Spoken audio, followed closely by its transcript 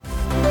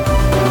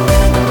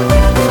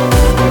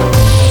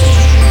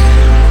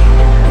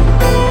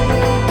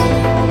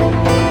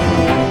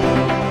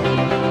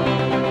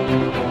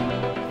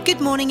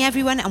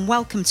everyone, and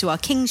welcome to our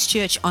King's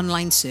Church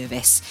online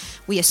service.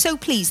 We are so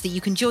pleased that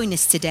you can join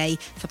us today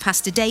for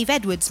Pastor Dave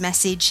Edwards'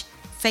 message,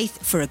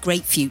 Faith for a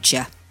Great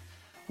Future.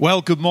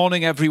 Well, good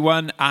morning,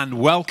 everyone, and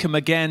welcome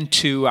again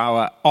to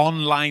our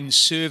online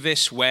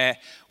service where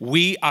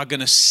we are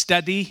going to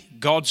study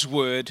God's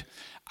Word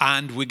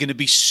and we're going to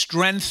be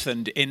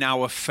strengthened in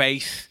our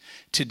faith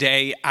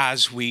today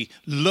as we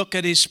look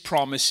at His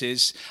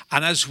promises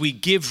and as we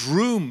give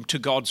room to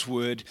God's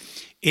Word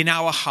in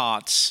our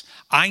hearts.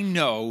 I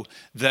know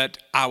that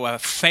our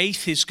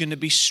faith is going to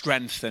be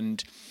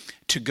strengthened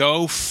to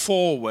go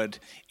forward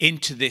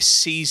into this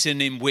season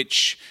in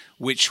which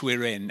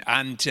we're in.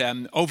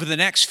 And over the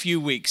next few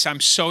weeks, I'm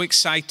so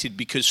excited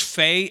because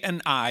Faye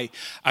and I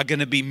are going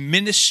to be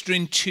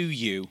ministering to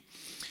you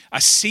a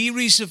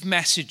series of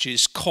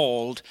messages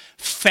called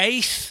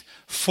Faith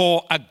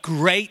for a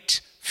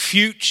Great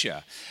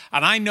Future.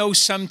 And I know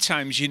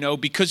sometimes,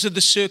 because of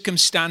the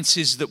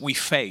circumstances that we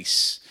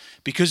face,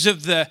 because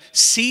of the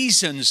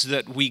seasons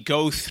that we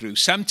go through,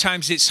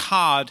 sometimes it's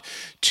hard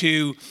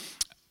to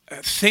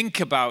think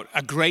about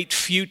a great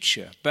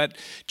future. But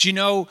do you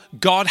know,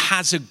 God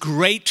has a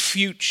great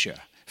future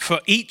for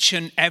each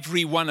and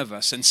every one of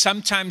us. And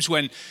sometimes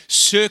when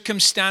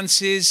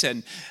circumstances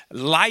and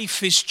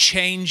life is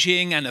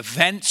changing and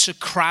events are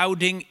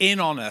crowding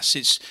in on us,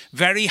 it's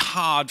very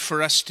hard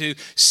for us to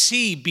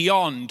see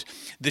beyond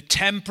the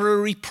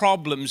temporary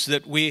problems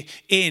that we're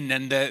in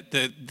and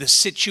the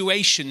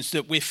situations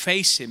that we're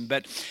facing.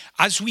 But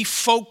as we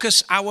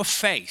focus our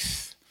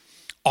faith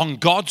on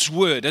God's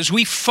Word, as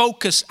we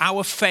focus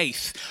our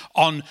faith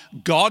on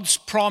God's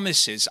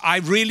promises, I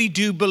really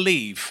do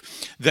believe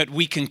that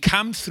we can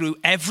come through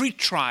every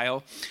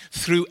trial,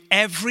 through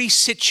every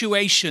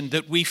situation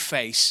that we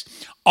face,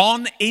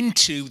 on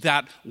into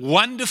that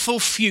wonderful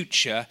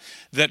future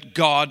that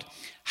God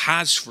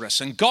has for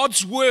us. And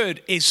God's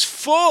Word is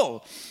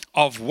full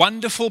of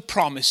wonderful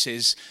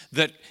promises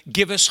that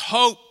give us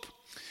hope,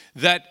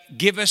 that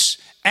give us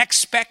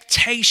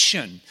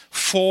expectation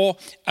for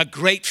a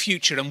great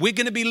future. And we're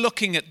going to be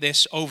looking at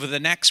this over the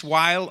next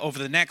while, over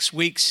the next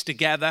weeks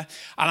together.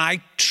 And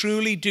I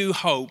truly do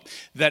hope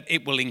that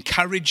it will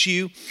encourage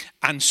you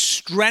and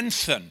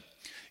strengthen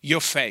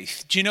your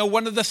faith. Do you know,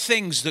 one of the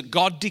things that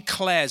God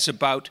declares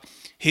about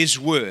His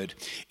Word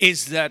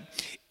is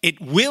that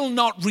it will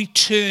not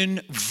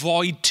return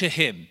void to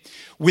Him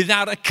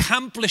without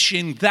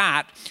accomplishing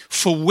that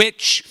for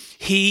which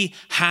He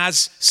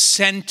has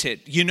sent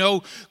it. You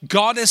know,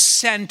 God has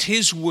sent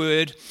His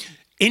Word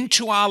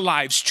into our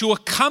lives to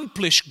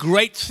accomplish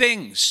great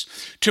things,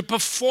 to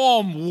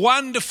perform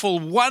wonderful,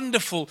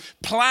 wonderful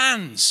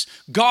plans.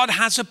 God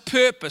has a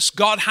purpose.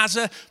 God has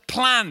a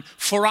plan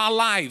for our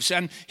lives.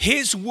 And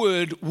His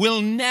Word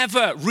will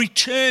never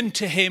return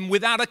to Him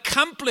without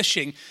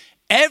accomplishing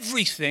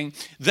everything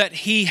that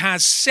He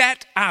has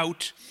set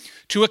out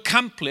to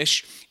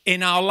accomplish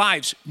in our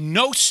lives.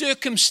 No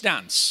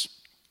circumstance,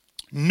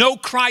 no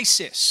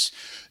crisis,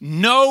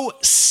 no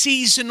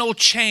seasonal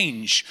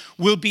change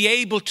will be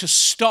able to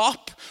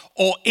stop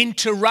or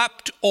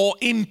interrupt or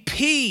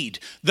impede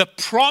the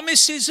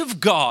promises of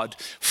God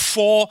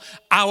for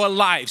our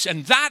lives.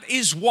 And that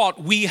is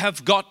what we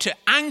have got to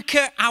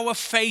anchor our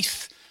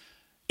faith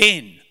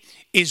in.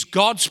 Is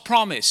God's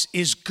promise,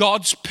 is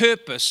God's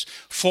purpose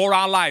for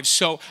our lives.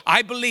 So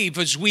I believe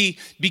as we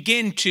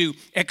begin to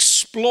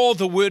explore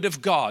the Word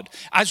of God,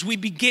 as we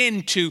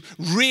begin to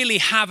really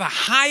have a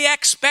high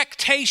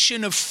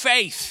expectation of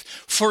faith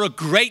for a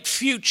great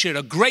future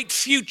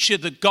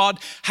that God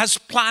has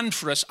planned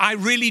for us, I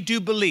really do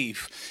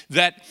believe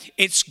that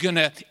it's going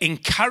to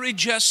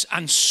encourage us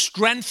and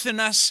strengthen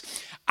us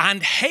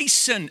and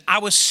hasten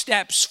our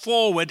steps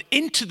forward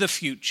into the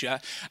future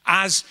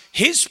as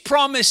His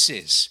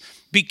promises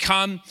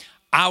become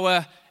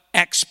our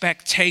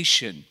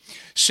expectation.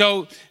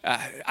 So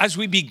as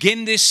we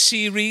begin this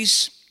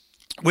series,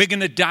 we're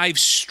going to dive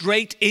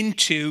straight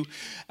into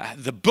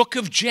the book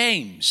of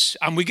James,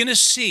 and we're going to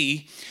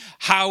see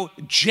how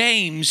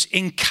James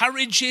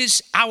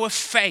encourages our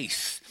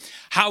faith,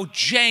 how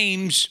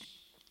James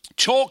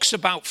talks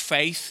about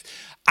faith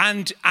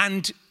and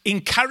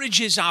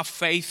encourages our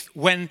faith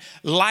when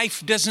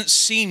life doesn't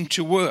seem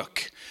to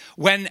work,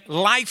 when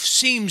life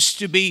seems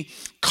to be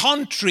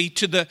contrary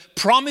to the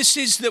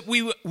promises that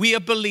we are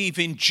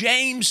believing.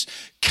 James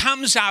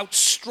comes out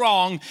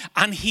strong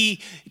and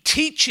he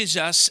teaches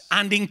us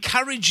and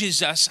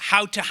encourages us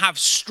how to have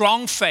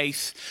strong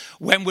faith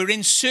when we're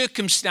in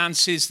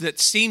circumstances that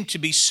seem to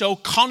be so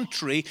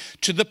contrary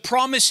to the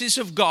promises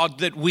of God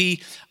that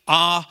we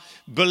are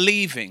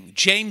believing.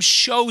 James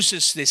shows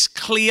us this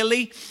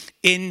clearly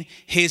in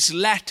his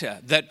letter,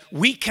 that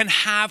we can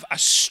have a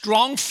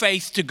strong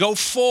faith to go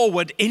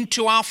forward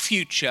into our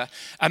future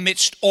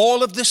amidst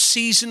all of the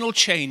seasonal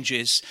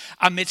changes,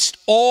 amidst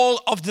all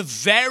of the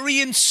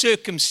varying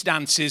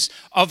circumstances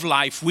of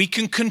life. We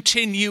can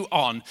continue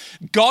on.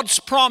 God's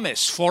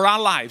promise for our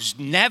lives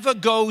never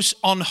goes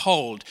on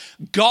hold.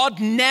 God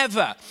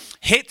never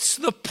hits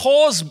the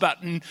pause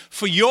button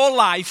for your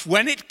life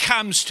when it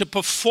comes to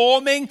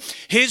performing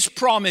his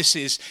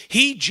promises.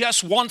 He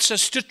just wants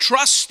us to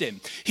trust him.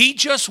 He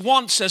just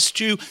wants us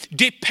to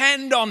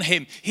depend on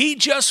him. He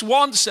just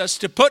wants us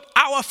to put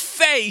our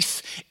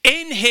faith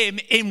in him,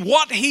 in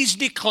what he's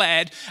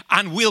declared,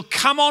 and we'll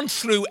come on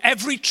through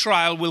every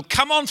trial. We'll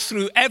come on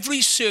through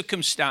every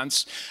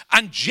circumstance.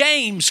 And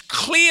James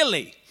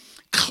clearly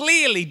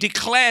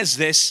declares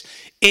this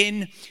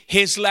in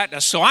his letter.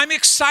 So I'm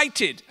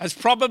excited, as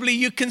probably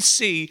you can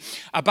see,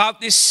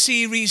 about this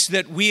series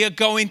that we are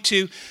going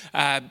to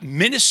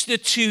minister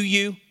to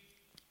you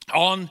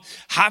on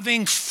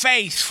having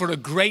faith for a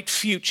great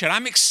future.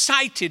 I'm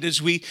excited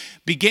as we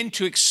begin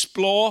to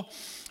explore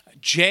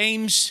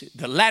James,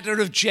 the letter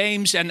of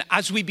James, and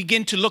as we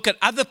begin to look at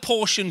other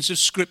portions of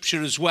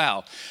Scripture as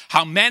well,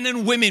 how men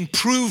and women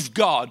proved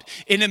God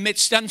in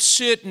amidst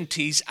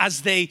uncertainties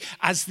as they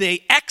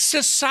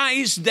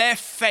exercised their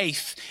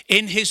faith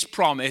in his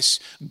promise.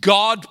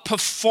 God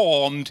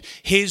performed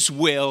his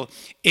will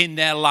in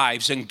their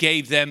lives and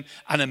gave them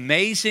an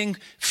amazing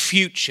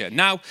future.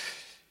 Now,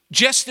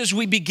 just as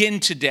we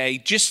begin today,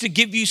 just to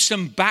give you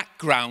some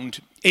background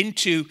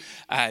into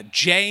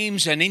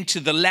James and into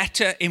the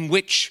letter in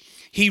which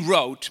he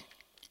wrote,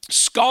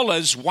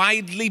 scholars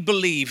widely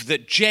believe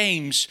that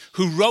James,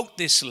 who wrote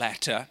this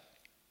letter,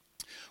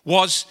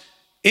 was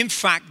in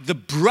fact the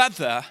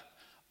brother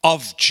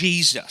of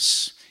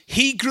Jesus.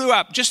 He grew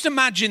up, just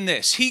imagine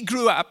this, he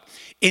grew up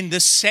in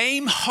the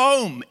same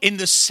home, in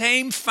the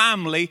same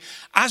family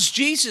as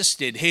Jesus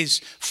did. His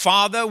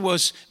father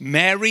was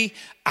Mary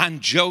and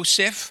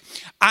Joseph.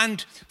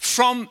 And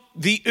from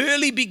the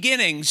early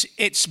beginnings,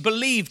 it's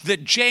believed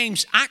that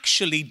James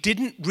actually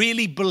didn't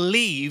really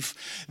believe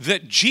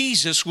that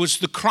Jesus was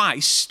the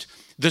Christ,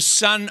 the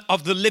Son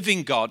of the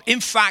living God.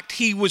 In fact,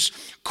 he was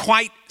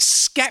quite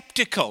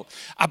skeptical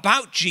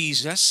about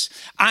Jesus,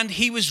 and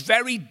he was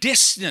very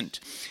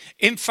distant.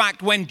 In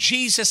fact, when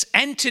Jesus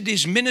entered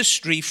his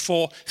ministry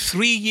for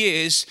 3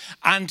 years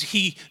and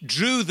he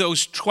drew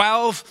those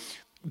 12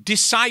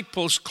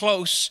 disciples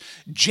close,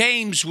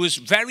 James was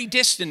very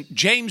distant.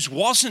 James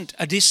wasn't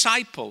a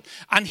disciple,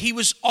 and he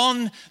was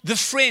on the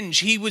fringe.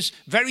 He was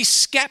very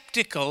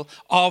skeptical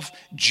of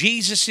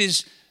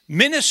Jesus's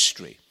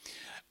ministry.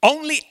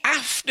 Only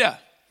after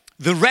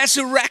the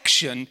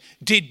resurrection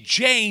did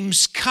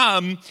James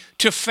come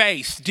to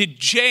faith. Did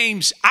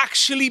James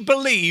actually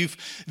believe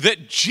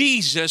that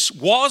Jesus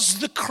was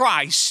the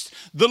Christ,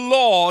 the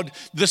Lord,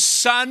 the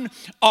Son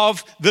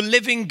of the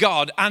living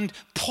God? And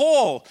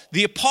Paul,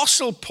 the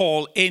Apostle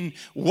Paul, in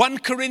 1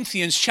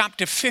 Corinthians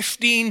chapter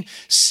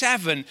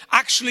 15:7,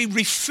 actually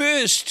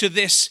refers to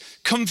this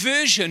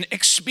conversion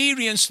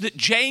experience that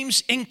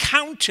James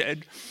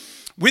encountered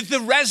with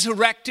the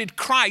resurrected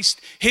Christ,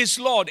 his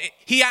Lord.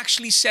 He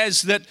actually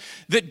says that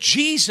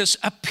Jesus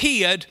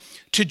appeared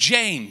to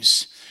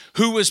James,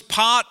 who was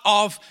part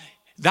of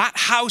that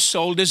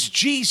household as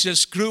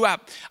Jesus grew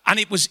up. And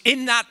it was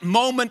in that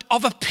moment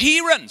of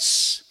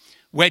appearance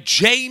where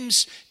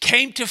James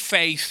came to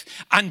faith,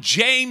 and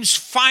James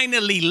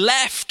finally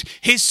left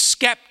his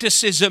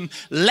skepticism,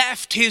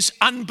 left his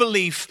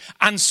unbelief,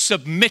 and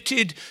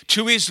submitted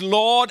to his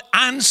Lord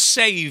and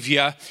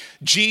Savior,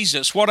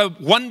 Jesus. What a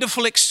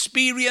wonderful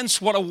experience,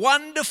 what a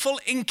wonderful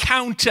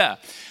encounter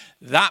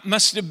that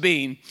must have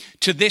been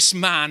to this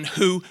man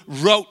who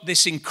wrote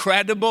this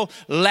incredible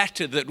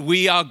letter that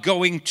we are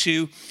going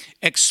to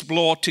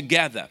explore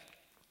together.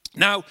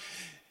 Now,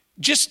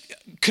 just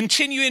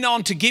continuing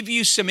on to give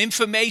you some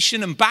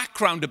information and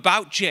background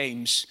about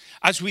James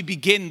as we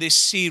begin this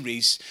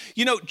series.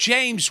 You know,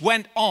 James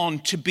went on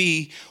to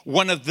be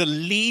one of the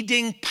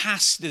leading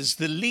pastors,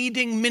 the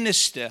leading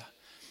minister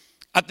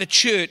at the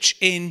church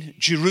in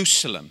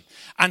Jerusalem.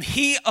 And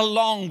he,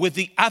 along with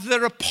the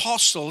other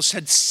apostles,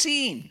 had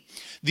seen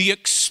the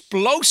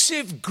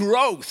explosive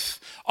growth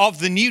of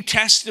the New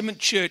Testament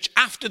church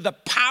after the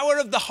power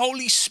of the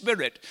Holy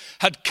Spirit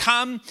had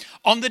come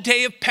on the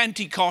day of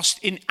Pentecost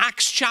in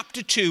Acts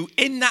chapter 2,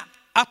 in that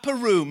upper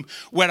room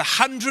where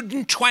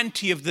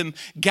 120 of them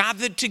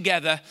gathered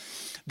together.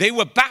 They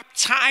were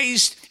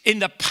baptized in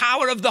the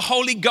power of the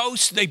Holy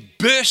Ghost. They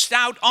burst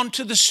out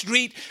onto the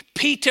street.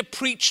 Peter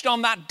preached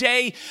on that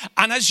day.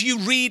 And as you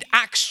read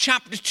Acts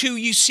chapter 2,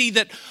 you see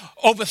that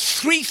over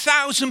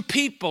 3,000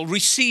 people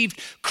received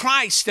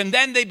Christ. And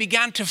then they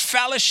began to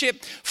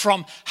fellowship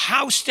from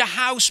house to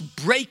house,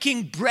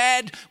 breaking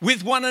bread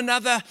with one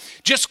another,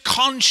 just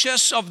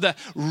conscious of the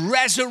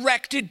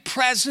resurrected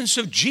presence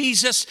of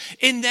Jesus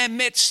in their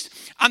midst.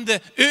 And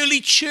the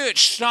early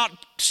church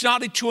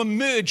started to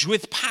emerge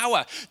with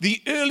power.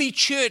 The early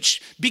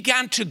church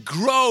began to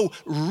grow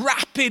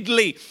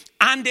rapidly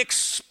and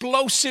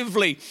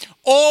explosively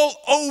all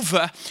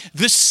over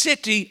the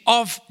city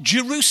of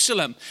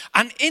Jerusalem.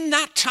 And in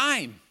that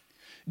time,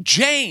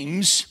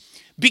 James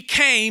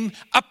became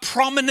a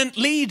prominent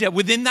leader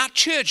within that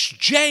church.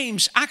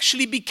 James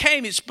actually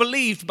became, it's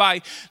believed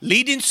by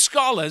leading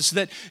scholars,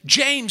 that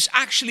James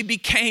actually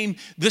became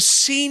the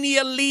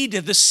senior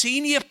leader, the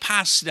senior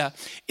pastor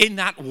in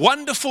that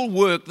wonderful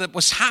work that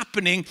was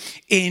happening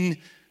in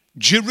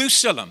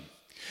Jerusalem.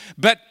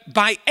 But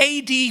by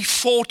AD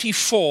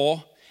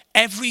 44,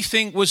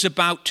 everything was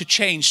about to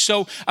change.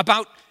 So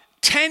about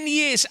 10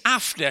 years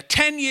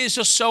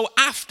or so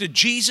after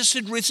Jesus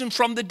had risen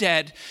from the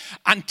dead,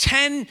 and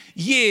 10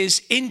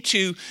 years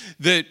into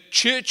the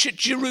church at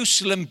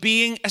Jerusalem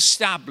being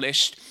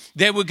established,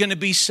 there were going to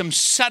be some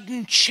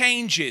sudden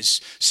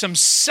changes, some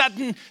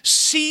sudden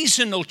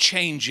seasonal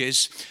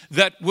changes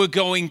that were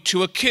going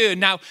to occur.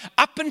 Now,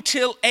 up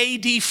until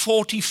AD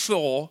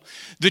 44,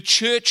 the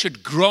church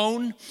had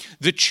grown,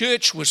 the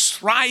church was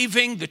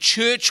thriving, the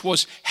church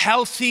was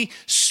healthy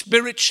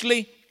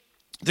spiritually.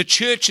 The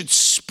church had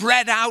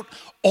spread out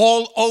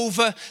all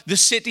over the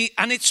city,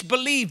 and it's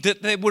believed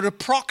that there were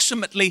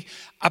approximately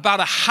about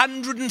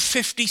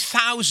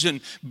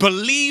 150,000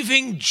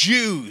 believing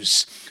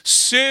Jews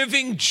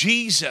serving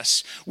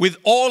Jesus with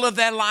all of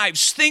their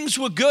lives. Things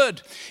were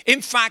good.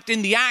 In fact,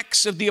 in the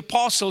Acts of the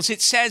Apostles,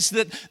 it says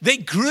that they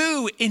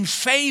grew in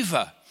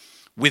favor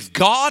with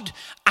God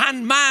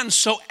and man.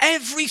 So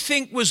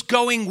everything was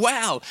going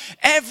well.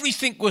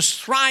 Everything was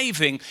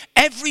thriving.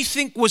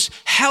 Everything was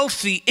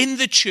healthy in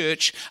the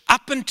church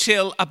up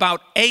until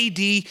about AD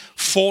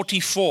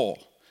 44.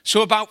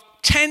 So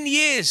about 10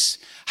 years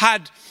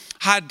had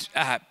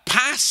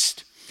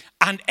passed,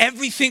 and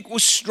everything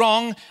was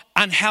strong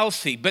and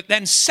healthy. But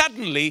then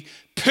suddenly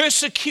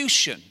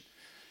persecution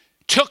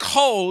took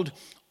hold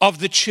of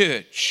the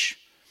church.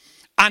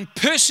 And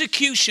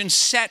persecution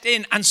set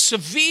in, and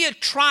severe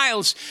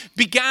trials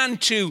began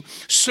to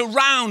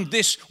surround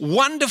this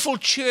wonderful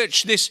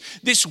church,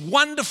 this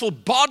wonderful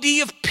body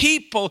of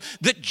people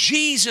that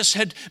Jesus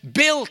had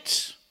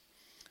built.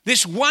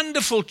 This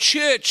wonderful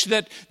church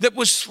that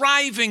was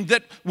thriving,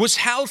 that was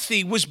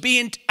healthy, was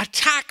being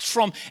attacked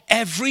from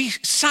every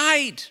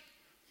side.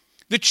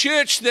 The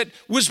church that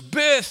was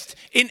birthed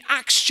in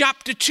Acts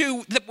chapter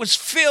 2, that was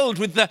filled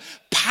with the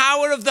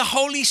power of the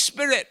Holy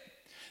Spirit,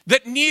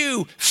 that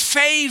knew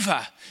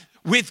favor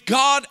with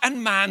God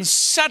and man,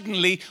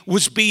 suddenly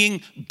was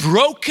being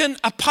broken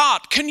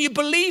apart. Can you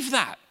believe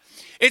that?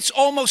 It's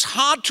almost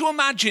hard to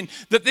imagine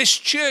that this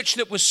church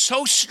that was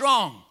so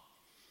strong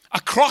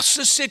across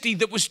the city,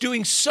 that was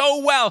doing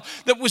so well,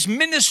 that was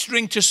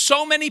ministering to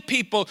so many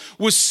people,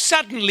 was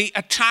suddenly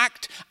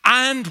attacked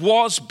and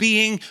was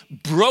being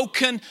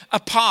broken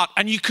apart.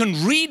 And you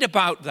can read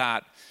about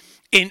that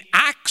in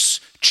Acts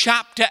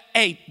chapter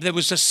 8. There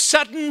was a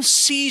sudden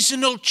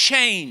seasonal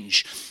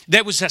change.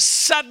 There was a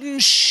sudden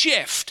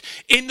shift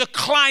in the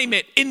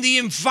climate, in the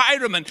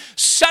environment.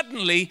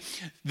 Suddenly,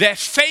 their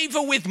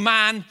favor with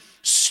man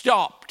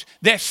stopped.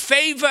 Their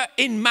favor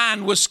in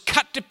man was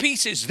cut to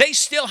pieces. They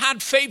still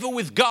had favor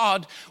with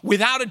God,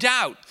 without a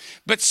doubt.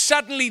 But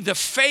suddenly, the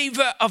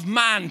favor of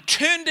man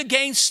turned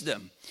against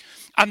them,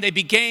 and they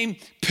became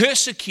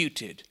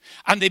persecuted,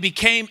 and they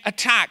became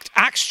attacked.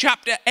 Acts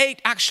chapter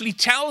 8 actually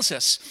tells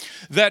us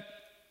that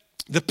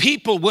the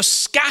people were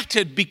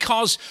scattered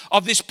because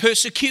of this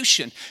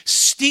persecution.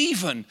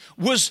 Stephen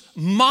was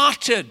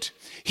martyred.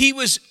 He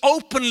was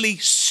openly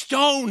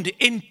stoned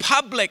in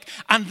public,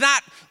 and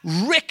that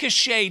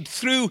ricocheted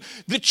through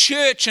the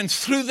church and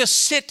through the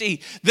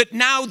city, that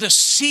now the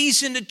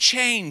season had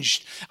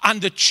changed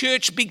and the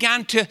church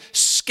began to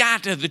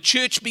scatter. The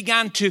church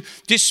began to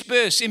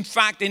disperse. In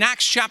fact, in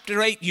Acts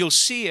chapter 8, you'll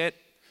see it,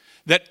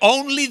 that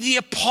only the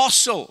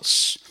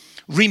apostles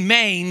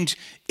remained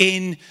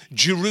in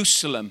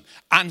Jerusalem.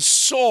 And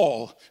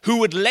Saul, who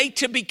would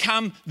later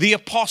become the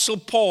Apostle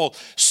Paul,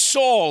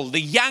 Saul,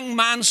 the young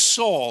man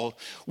Saul,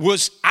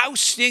 was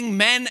ousting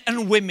men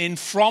and women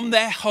from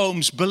their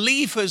homes,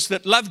 believers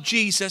that loved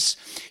Jesus.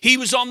 He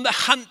was on the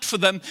hunt for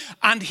them,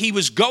 and he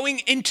was going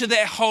into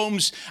their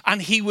homes,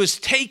 and he was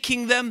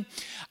taking them,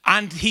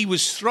 and he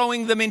was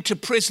throwing them into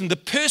prison. The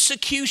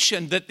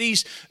persecution that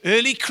these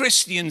early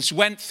Christians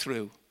went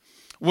through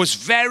was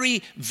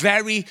very,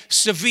 very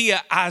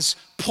severe, as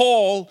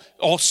Paul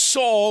or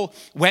Saul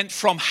went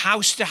from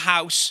house to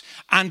house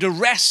and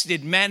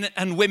arrested men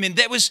and women.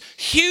 There was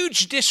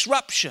huge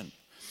disruption.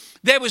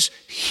 There was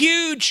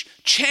huge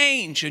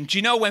change. And do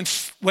you know,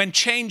 when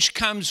change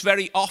comes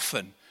very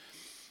often,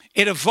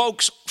 it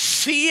evokes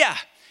fear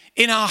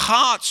in our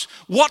hearts.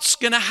 What's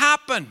going to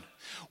happen?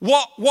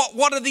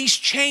 What are these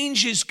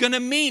changes going to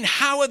mean?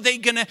 How are they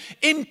going to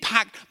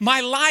impact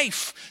my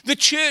life? The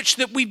church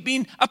that we've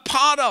been a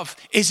part of,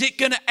 is it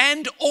going to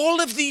end?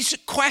 All of these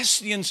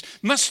questions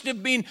must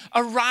have been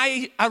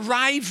arising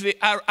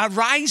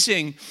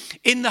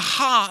in the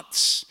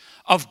hearts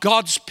of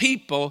God's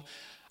people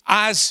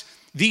as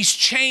these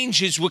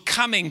changes were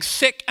coming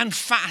thick and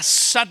fast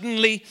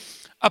suddenly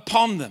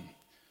upon them.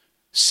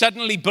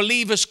 Suddenly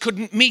believers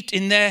couldn't meet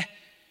in their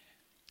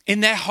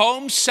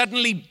homes.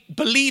 Suddenly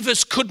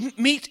believers couldn't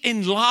meet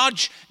in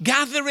large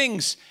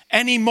gatherings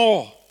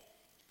anymore.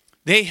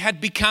 They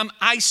had become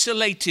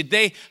isolated.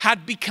 They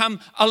had become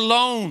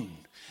alone.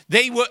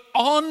 They were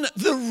on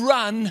the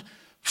run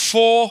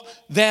for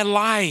their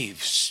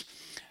lives.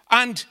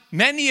 And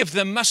many of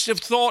them must have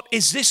thought,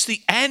 is this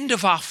the end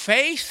of our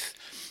faith?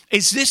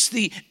 Is this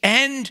the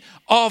end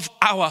of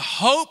our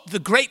hope, the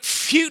great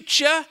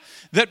future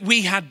that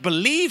we had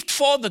believed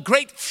for, the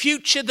great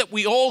future that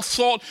we all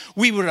thought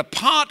we were a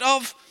part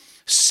of,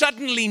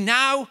 suddenly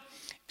now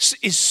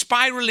is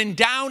spiraling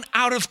down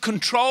out of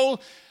control?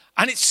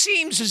 And it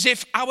seems as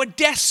if our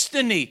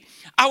destiny,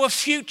 our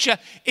future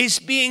is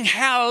being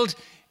held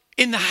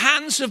in the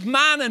hands of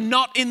man and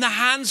not in the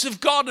hands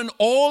of God. And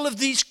all of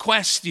these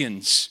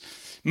questions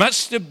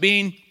must have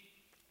been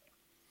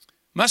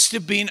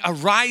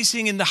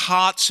arising in the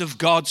hearts of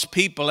God's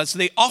people, as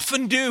they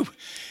often do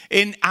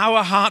in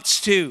our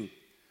hearts too.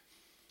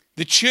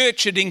 The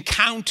church had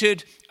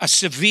encountered a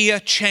severe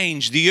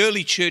change. The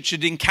early church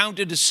had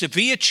encountered a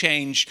severe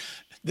change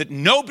that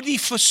nobody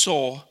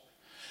foresaw,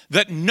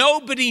 that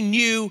nobody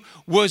knew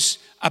was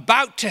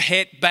about to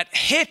hit, but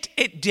hit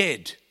it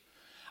did.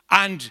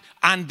 And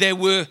there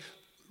were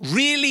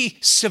really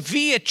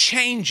severe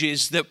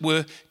changes that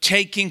were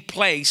taking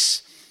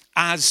place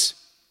as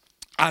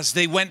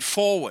they went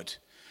forward.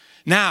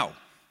 Now,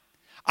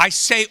 I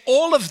say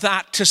all of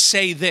that to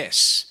say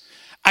this.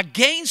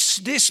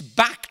 Against this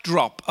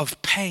backdrop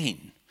of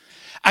pain,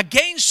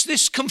 against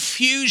this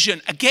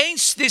confusion,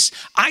 against this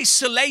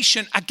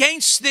isolation,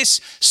 against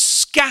this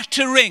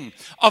scattering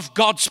of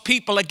God's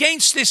people,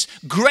 against this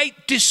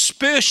great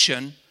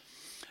dispersion,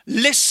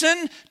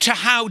 listen to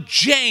how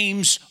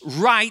James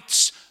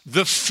writes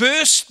the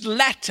first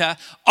letter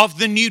of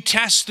the New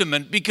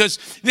Testament, because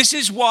this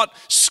is what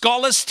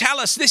scholars tell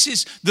us. This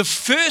is the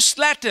first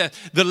letter.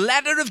 The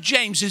letter of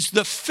James is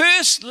the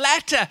first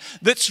letter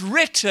that's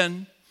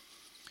written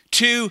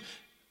to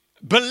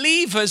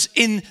believers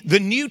in the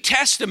New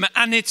Testament,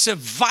 and it's a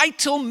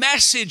vital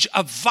message,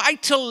 a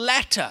vital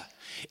letter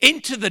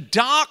into the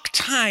dark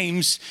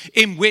times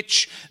in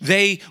which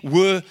they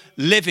were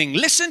living.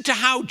 Listen to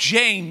how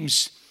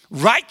James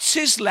writes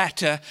his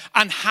letter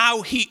and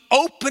how he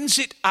opens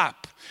it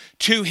up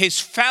to his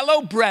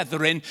fellow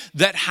brethren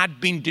that had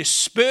been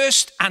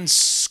dispersed and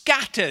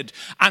scattered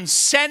and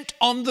sent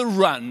on the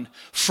run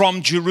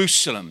from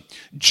Jerusalem.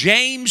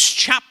 James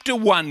chapter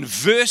 1,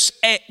 verse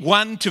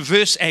 1 to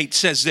verse 8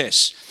 says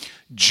this: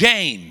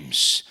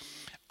 James,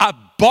 a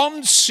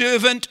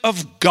bondservant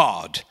of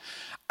God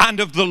and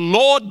of the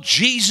Lord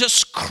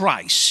Jesus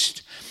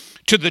Christ,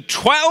 to the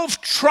 12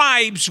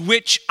 tribes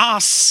which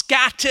are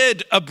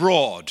scattered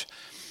abroad,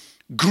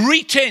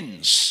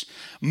 greetings,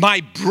 my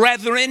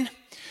brethren.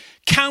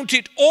 Count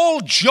it all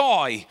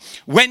joy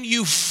when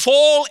you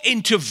fall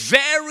into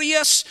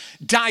various,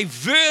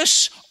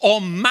 diverse, or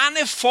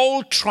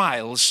manifold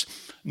trials,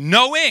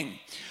 knowing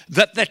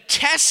that the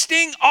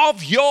testing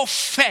of your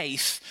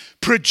faith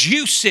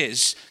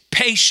produces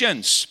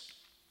patience.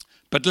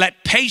 But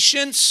let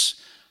patience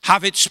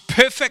have its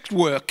perfect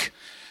work,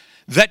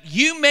 that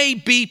you may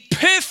be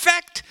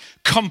perfect,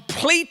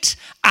 complete,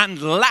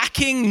 and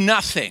lacking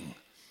nothing.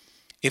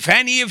 If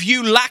any of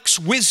you lacks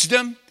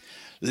wisdom,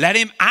 let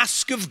him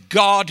ask of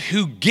God,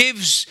 who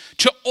gives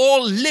to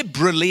all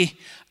liberally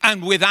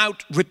and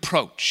without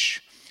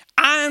reproach,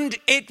 and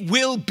it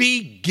will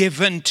be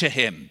given to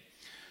him.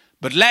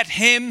 But let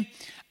him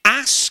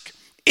ask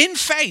in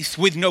faith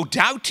with no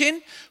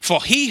doubting,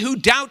 for he who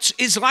doubts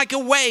is like a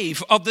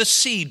wave of the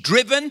sea,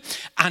 driven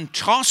and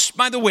tossed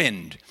by the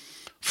wind.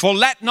 For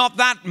let not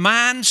that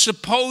man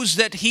suppose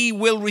that he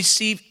will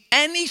receive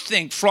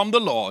anything from the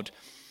Lord.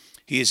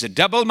 He is a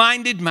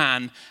double-minded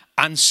man,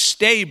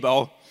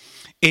 unstable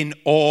in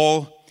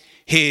all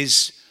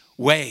his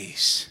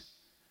ways.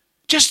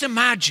 Just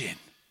imagine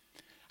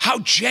how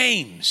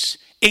James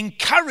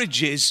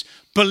encourages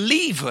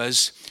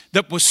believers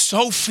that were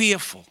so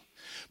fearful,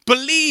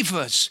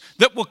 believers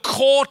that were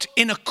caught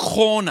in a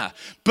corner,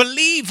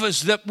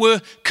 believers that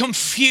were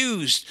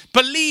confused,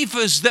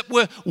 believers that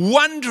were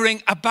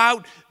wondering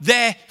about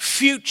their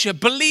future,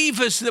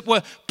 believers that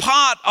were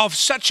part of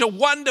such a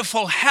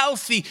wonderful,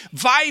 healthy,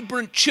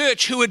 vibrant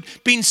church who had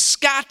been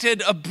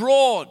scattered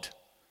abroad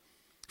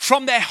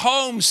from their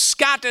homes,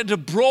 scattered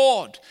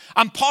abroad,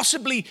 and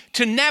possibly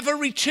to never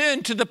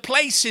return to the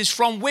places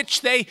from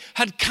which they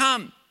had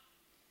come.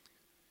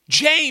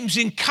 James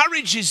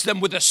encourages them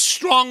with a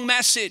strong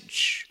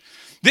message.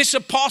 This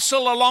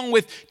apostle, along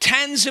with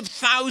tens of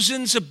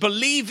thousands of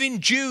believing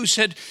Jews,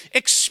 had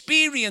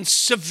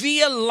experienced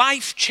severe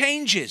life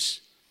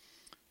changes.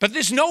 But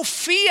there's no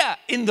fear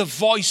in the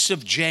voice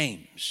of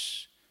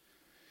James.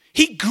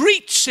 He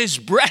greets his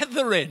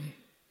brethren.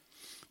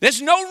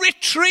 There's no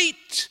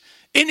retreat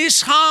in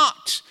his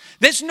heart.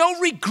 There's no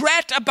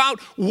regret about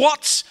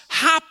what's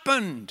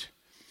happened.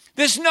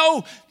 There's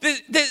no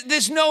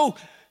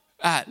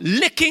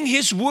licking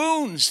his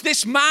wounds.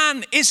 This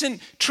man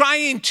isn't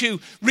trying to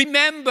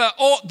remember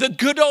the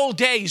good old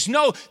days.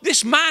 No,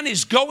 this man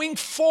is going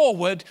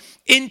forward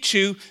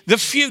into the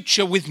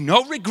future with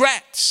no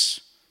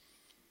regrets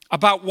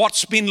about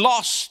what's been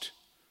lost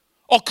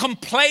or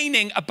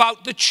complaining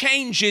about the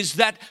changes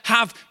that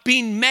have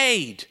been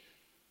made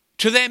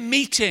to their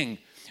meeting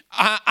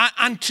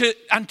and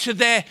to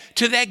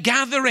their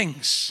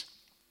gatherings.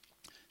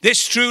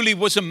 This truly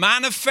was a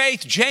man of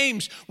faith.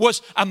 James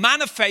was a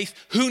man of faith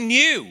who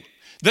knew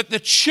that the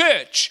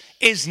church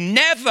is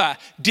never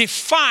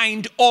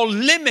defined or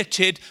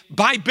limited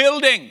by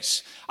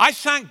buildings. I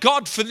thank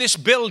God for this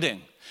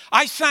building.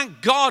 I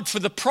thank God for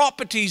the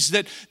properties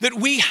that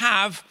we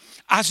have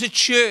as a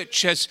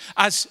church, as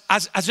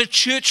a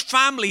church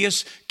family,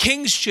 as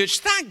King's Church.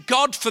 Thank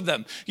God for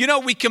them. You know,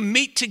 we can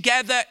meet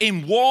together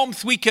in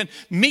warmth. We can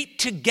meet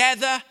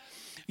together,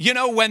 you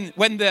know,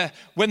 when the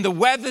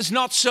weather's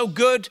not so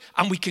good,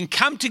 and we can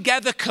come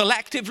together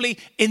collectively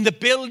in the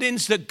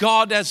buildings that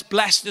God has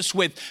blessed us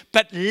with.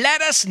 But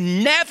let us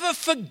never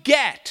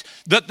forget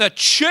that the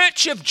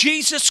Church of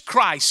Jesus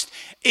Christ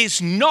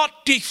is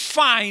not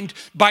defined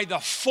by the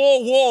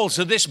four walls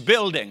of this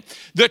building.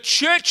 The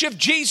Church of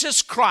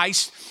Jesus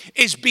Christ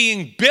is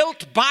being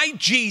built by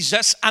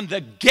Jesus, and the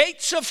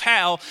gates of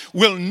hell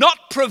will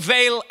not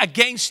prevail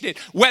against it.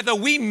 Whether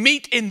we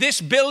meet in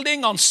this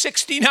building on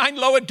 69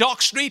 Lower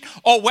Dock Street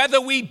or whether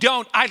we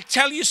don't, I'll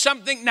tell you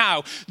something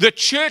now. The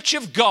Church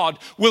of God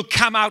will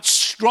come out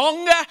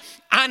stronger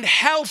and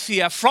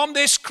healthier from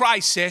this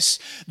crisis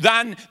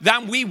than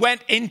we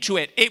went into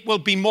it. It will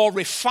be more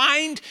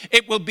refined,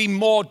 it will be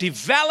more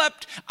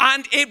developed,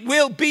 and it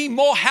will be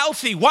more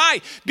healthy.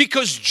 Why?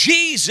 Because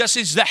Jesus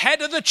is the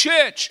head of the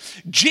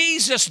church.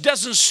 Jesus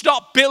doesn't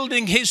stop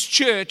building his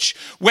church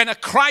when a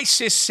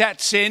crisis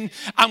sets in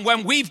and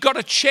when we've got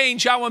to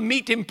change our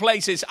meeting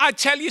places. I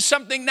tell you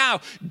something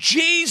now,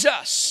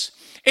 Jesus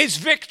is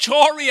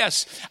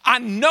victorious,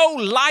 and no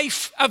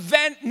life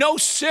event, no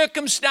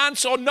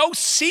circumstance, or no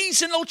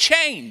seasonal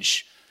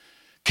change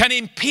can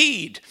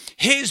impede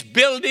his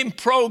building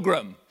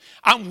program.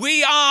 And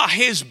we are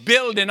his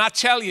building. I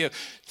tell you,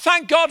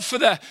 thank God for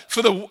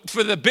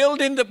the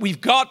building that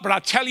we've got. But I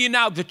tell you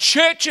now, the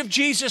Church of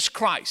Jesus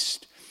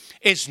Christ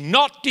is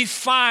not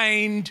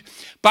defined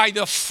by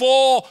the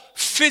four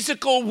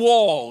physical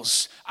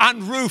walls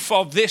and roof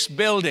of this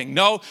building.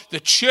 No,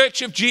 the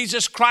Church of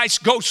Jesus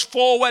Christ goes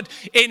forward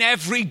in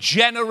every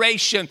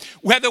generation,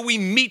 whether we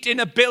meet in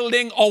a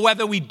building or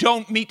whether we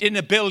don't meet in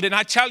a building.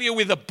 I tell you,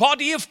 with the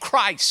body of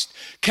Christ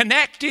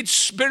connected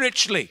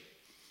spiritually,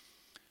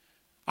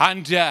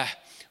 and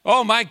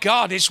oh my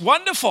God, it's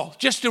wonderful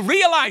just to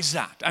realize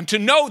that and to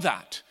know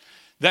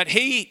that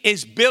he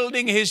is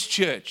building his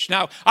church.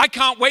 Now, I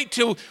can't wait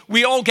till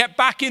we all get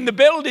back in the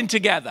building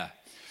together.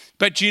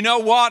 But you know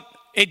what?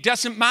 It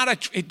doesn't matter.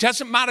 It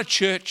doesn't matter,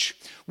 church.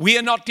 We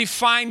are not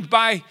defined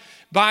by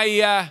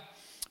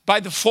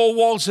the four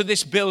walls of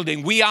this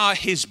building. We are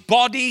his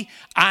body,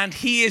 and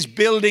he is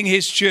building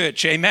his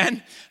church.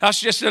 Amen? That's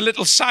just a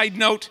little side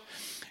note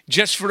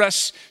just for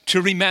us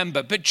to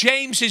remember. But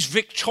James is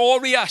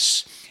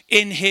victorious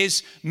in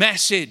his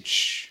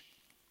message.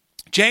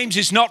 James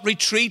is not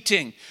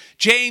retreating.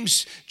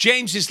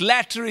 James's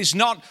letter is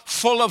not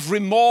full of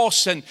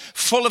remorse and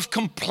full of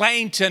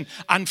complaint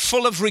and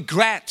full of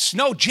regrets.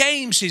 No,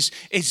 James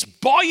is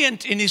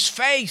buoyant in his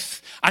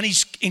faith, and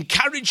he's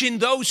encouraging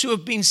those who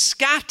have been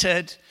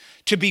scattered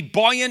to be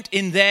buoyant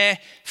in their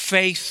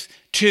faith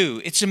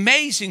too. It's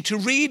amazing to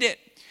read it.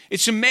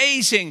 It's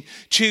amazing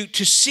to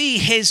see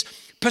his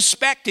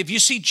perspective. You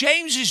see,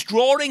 James is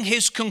drawing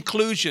his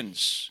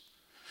conclusions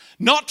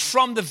not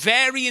from the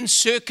varying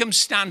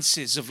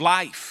circumstances of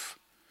life,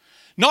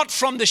 not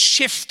from the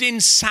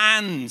shifting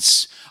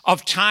sands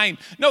of time.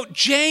 No,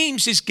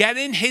 James is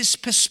getting his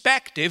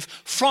perspective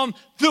from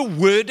the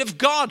Word of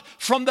God,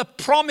 from the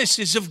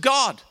promises of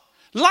God.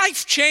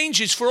 Life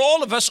changes for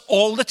all of us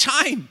all the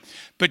time.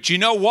 But you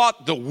know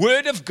what? The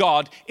Word of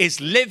God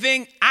is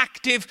living,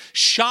 active,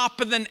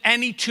 sharper than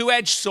any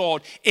two-edged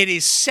sword. It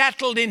is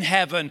settled in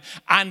heaven,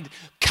 and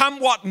come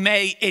what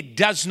may, it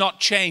does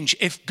not change.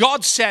 If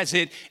God says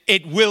it,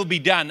 it will be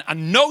done.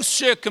 And no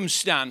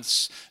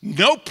circumstance,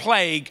 no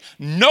plague,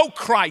 no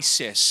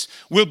crisis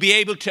will be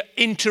able to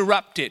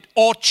interrupt it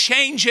or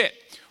change it.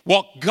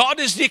 What God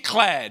has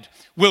declared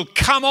will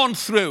come on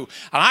through.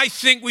 And I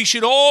think we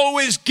should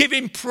always give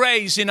him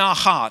praise in our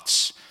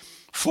hearts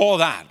for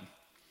that.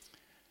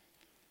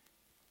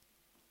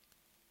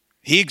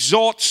 He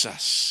exhorts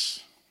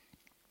us.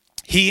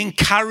 He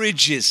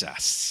encourages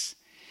us.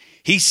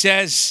 He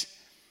says,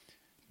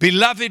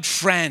 beloved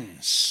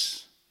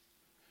friends,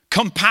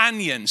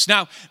 companions.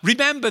 Now,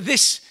 remember,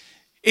 this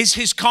is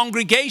his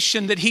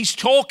congregation that he's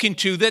talking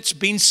to that's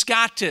been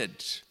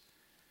scattered.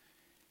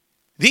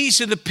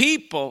 These are the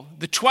people,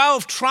 the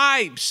 12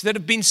 tribes that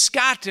have been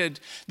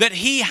scattered, that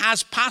he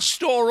has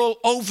pastoral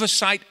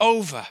oversight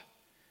over.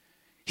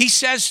 He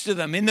says to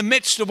them, in the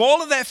midst of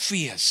all of their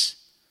fears,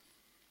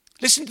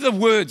 listen to the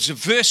words of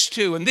verse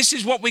 2, and this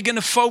is what we're going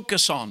to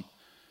focus on.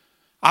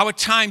 our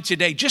time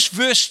today. Just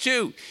verse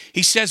 2.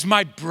 He says,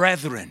 my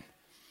brethren,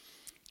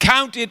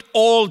 count it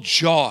all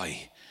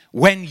joy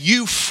when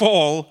you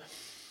fall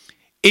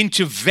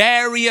into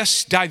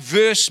various,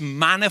 diverse,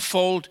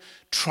 manifold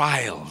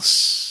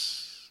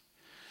trials.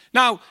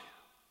 Now,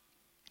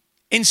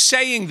 in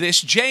saying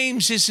this,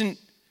 James isn't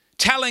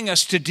telling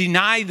us to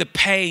deny the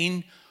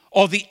pain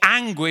or the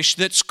anguish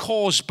that's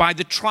caused by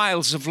the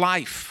trials of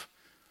life.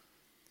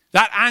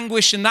 That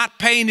anguish and that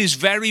pain is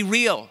very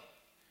real.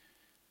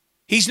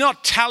 He's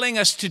not telling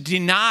us to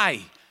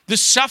deny the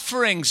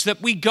sufferings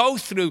that we go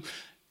through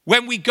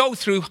when we go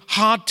through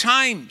hard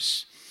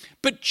times.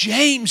 But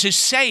James is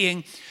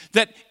saying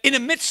that in the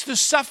midst of the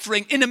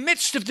suffering, in the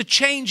midst of the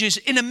changes,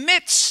 in the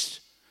midst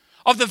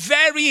of the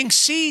varying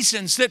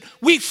seasons that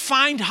we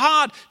find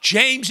hard,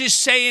 James is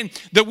saying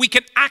that we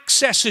can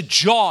access a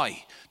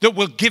joy that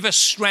will give us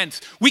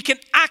strength. We can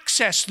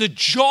access the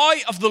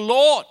joy of the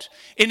Lord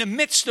in the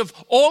midst of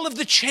all of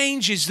the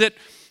changes that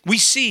we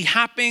see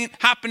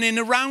happening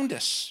around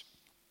us.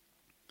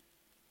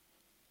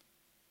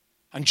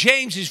 And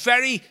James is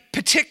very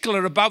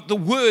particular about the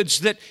words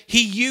that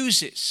he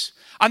uses.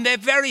 And they're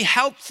very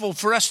helpful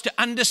for us to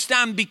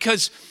understand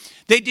because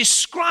they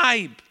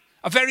describe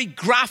a very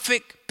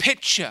graphic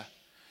picture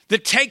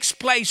that takes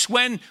place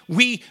when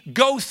we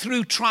go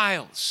through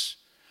trials.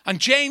 And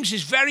James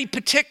is very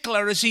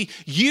particular as he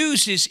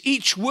uses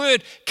each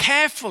word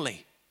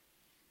carefully.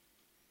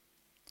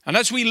 And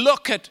as we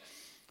look at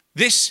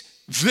this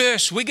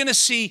verse, we're going to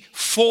see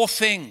 4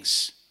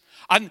 things.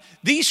 And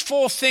these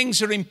 4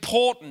 things are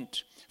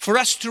important for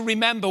us to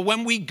remember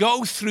when we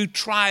go through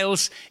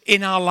trials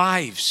in our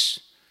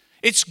lives.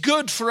 It's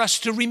good for us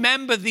to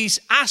remember these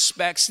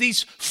aspects,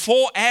 these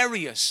 4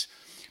 areas,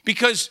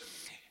 because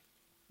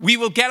we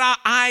will get our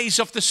eyes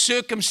off the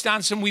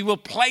circumstance and we will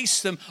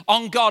place them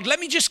on God. Let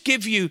me just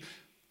give you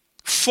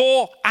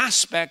 4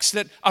 aspects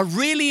that are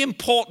really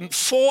important,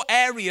 4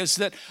 areas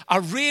that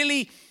are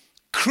really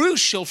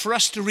crucial for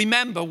us to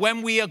remember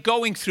when we are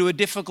going through a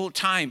difficult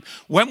time,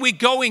 when we're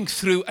going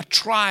through a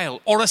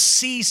trial or a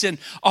season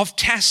of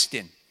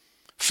testing.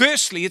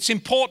 Firstly, it's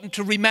important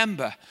to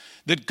remember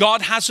that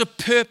God has a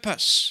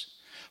purpose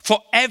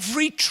for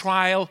every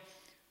trial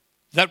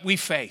that we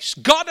face.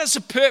 God has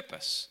a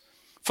purpose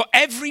for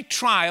every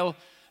trial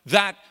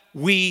that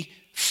we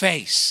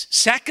face.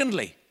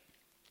 Secondly,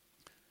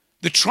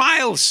 the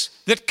trials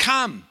that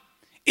come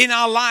in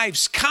our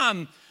lives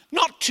come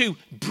not to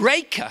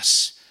break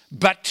us,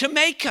 but to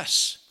make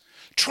us.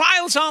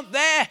 Trials aren't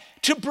there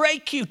to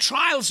break you.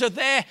 Trials are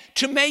there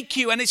to make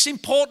you. And it's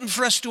important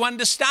for us to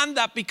understand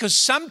that because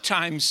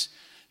sometimes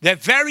they're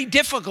very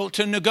difficult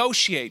to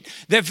negotiate.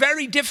 They're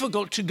very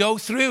difficult to go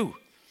through.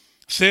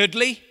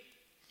 Thirdly,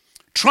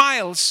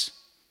 trials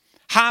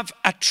have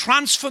a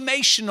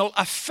transformational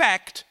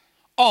effect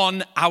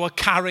on our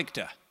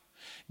character.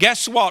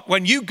 Guess what?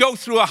 When you go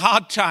through a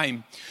hard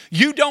time,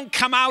 you don't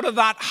come out of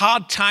that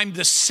hard time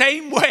the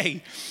same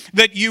way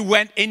that you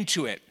went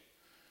into it.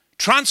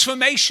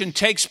 Transformation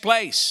takes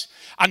place.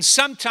 And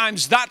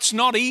sometimes that's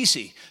not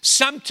easy.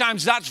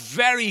 Sometimes that's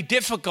very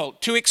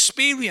difficult to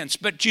experience.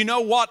 But you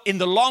know what? In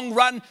the long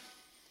run,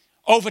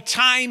 over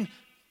time,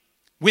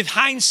 with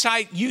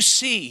hindsight, you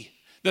see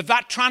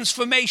that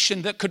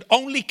transformation that could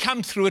only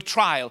come through a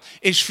trial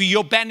is for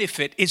your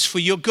benefit, is for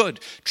your good.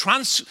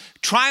 Trials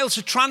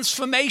are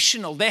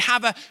transformational. They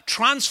have a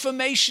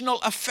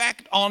transformational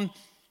effect on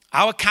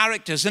our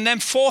characters. And then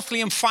fourthly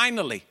and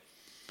finally,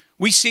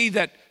 we see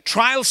that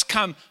trials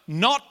come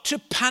not to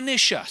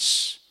punish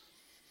us,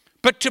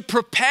 but to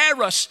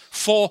prepare us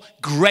for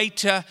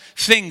greater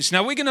things.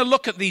 Now, we're going to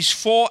look at these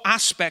 4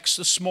 aspects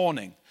this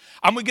morning.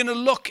 And we're going to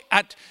look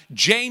at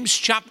James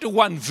chapter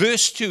 1,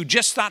 verse 2,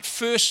 just that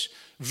first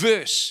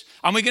verse.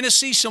 And we're going to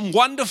see some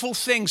wonderful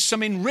things,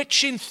 some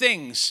enriching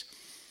things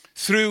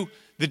through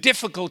the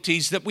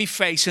difficulties that we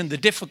face and the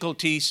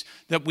difficulties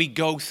that we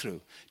go through.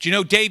 Do you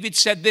know, David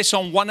said this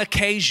on one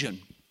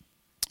occasion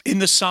in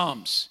the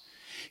Psalms.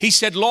 He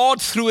said,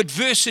 Lord, through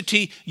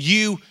adversity,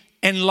 you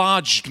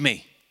enlarged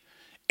me.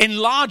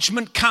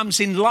 Enlargement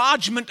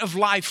of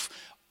life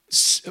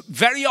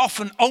very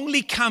often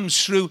only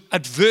comes through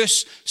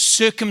adverse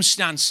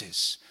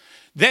circumstances.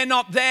 They're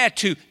not there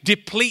to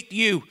deplete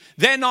you.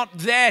 They're not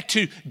there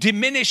to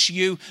diminish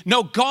you.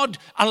 No, God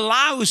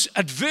allows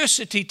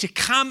adversity to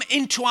come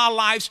into our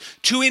lives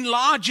to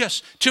enlarge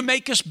us, to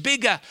make us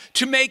bigger,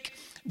 to make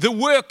the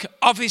work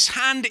of his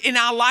hand in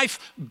our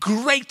life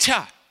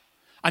greater.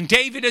 And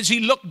David, as he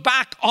looked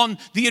back on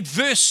the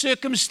adverse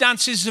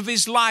circumstances of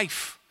his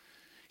life,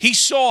 he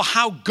saw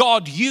how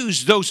God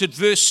used those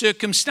adverse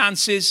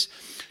circumstances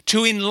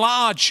to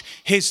enlarge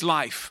his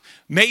life.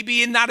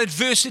 Maybe in that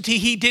adversity,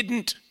 he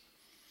didn't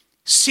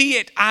see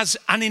it as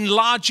an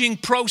enlarging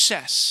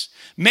process.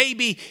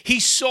 Maybe he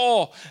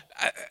saw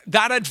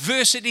that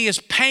adversity as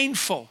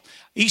painful.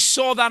 He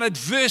saw that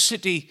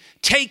adversity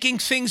taking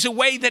things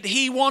away that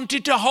he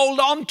wanted to hold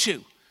on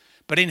to.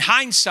 But in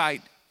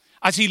hindsight,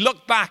 as he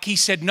looked back, he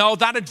said, no,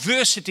 that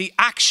adversity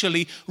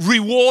actually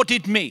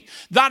rewarded me.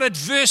 That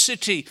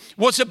adversity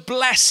was a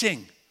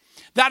blessing.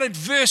 That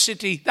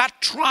adversity,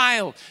 that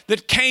trial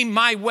that came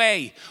my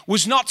way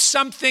was not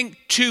something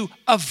to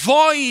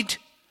avoid,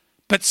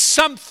 but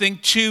something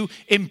to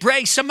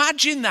embrace.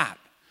 Imagine that.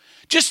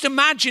 Just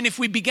imagine if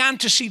we began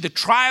to see the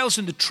trials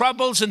and the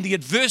troubles and the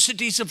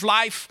adversities of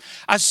life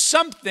as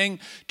something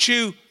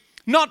to,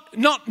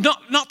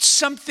 not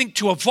something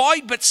to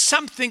avoid, but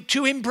something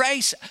to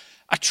embrace.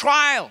 A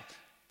trial,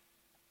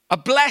 a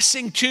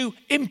blessing to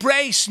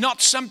embrace,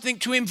 not something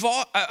to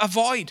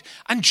avoid.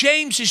 And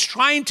James is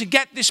trying to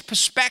get this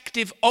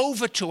perspective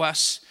over to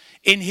us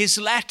in his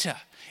letter,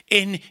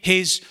 in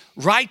his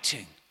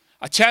writing.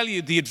 I tell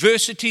you, the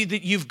adversity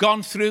that you've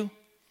gone through,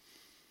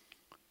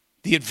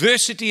 the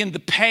adversity and the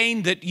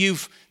pain that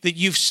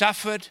you've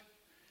suffered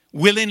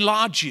will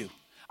enlarge you.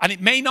 And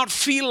it may not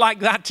feel like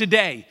that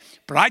today,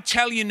 but I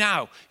tell you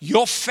now,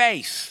 your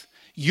faith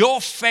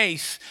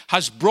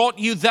has brought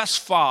you thus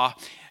far.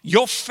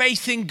 Your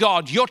faith in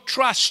God, your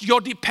trust,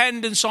 your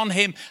dependence on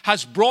him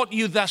has brought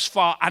you thus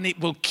far, and it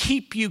will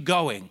keep you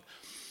going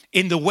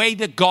in the way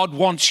that God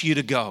wants you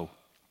to go.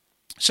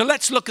 So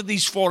let's look at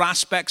these 4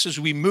 aspects as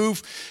we move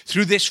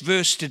through this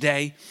verse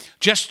today,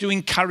 just to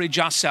encourage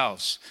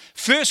ourselves.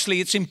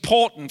 Firstly, it's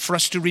important for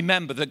us to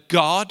remember that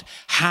God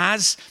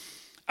has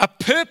a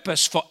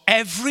purpose for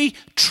every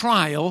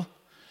trial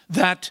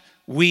that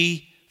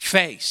we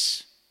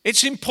face.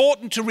 It's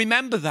important to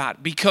remember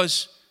that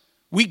because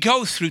we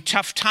go through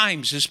tough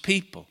times as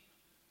people.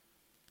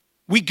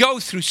 We go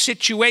through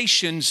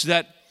situations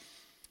that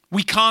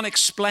we can't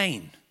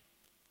explain.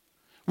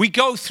 We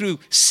go through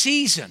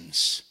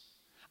seasons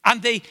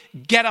and they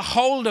get a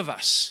hold of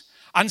us.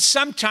 And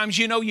sometimes,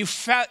 you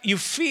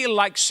feel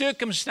like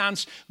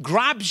circumstance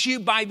grabs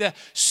you by the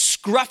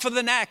scruff of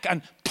the neck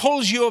and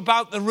pulls you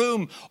about the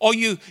room, or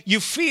you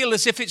feel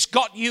as if it's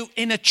got you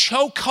in a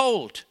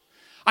chokehold.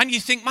 And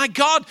you think, my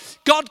God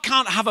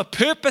can't have a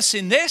purpose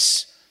in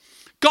this.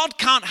 God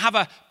can't have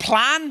a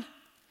plan.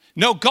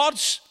 No,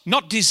 God's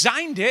not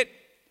designed it.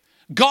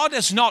 God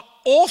has not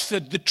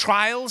authored the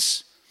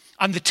trials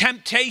and the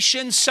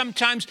temptations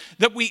sometimes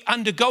that we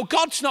undergo.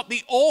 God's not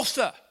the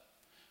author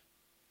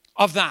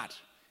of that.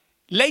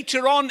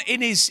 Later on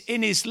in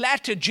his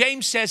letter,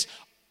 James says,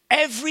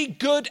 every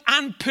good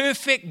and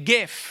perfect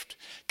gift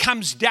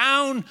comes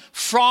down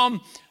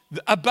from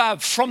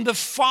above, from the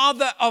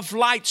Father of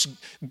lights.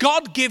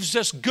 God gives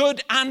us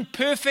good and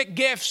perfect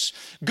gifts.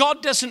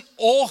 God doesn't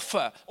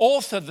author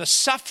the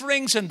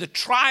sufferings and the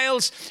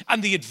trials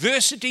and the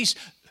adversities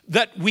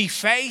that we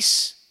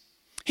face.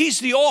 He's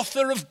the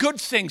author of good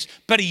things,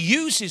 but he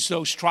uses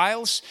those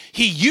trials.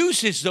 He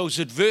uses those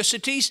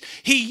adversities.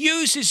 He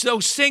uses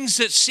those things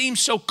that seem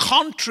so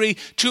contrary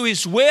to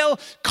his will,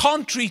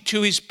 contrary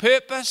to his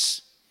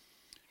purpose,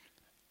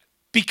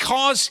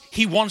 because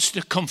he wants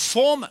to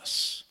conform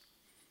us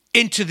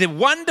into the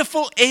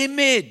wonderful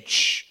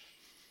image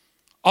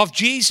of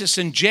Jesus.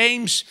 And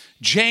James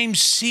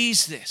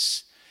sees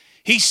this.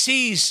 He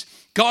sees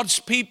God's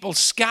people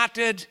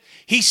scattered.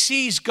 He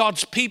sees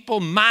God's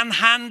people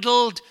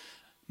manhandled,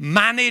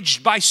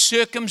 managed by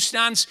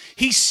circumstance.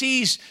 He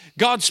sees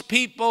God's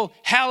people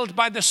held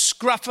by the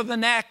scruff of the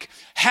neck,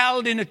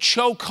 held in a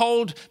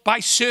chokehold by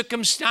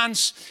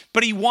circumstance,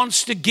 but he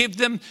wants to give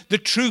them the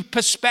true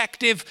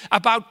perspective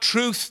about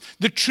truth,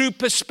 the true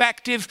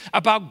perspective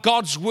about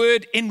God's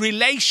word in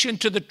relation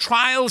to the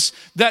trials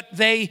that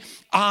they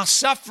are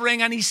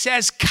suffering. And he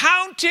says,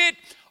 count it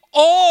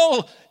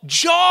all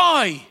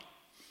joy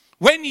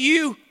when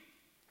you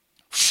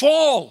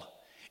fall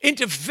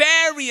into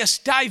various,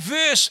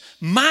 diverse,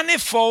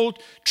 manifold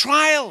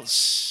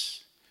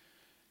trials.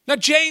 Now,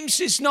 James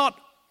is not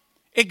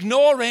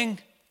ignoring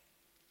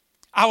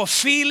our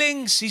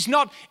feelings. He's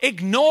not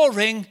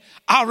ignoring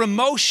our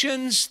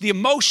emotions, the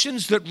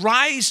emotions that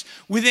rise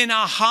within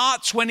our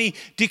hearts when he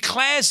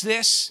declares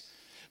this.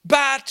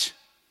 But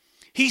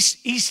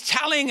he's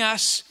telling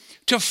us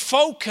to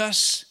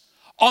focus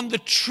on the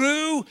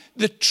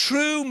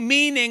true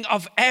meaning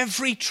of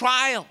every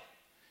trial.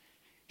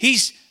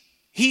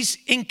 He's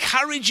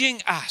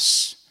encouraging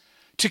us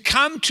to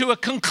come to a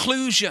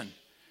conclusion.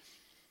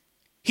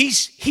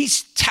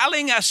 He's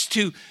telling us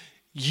to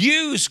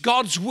use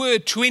God's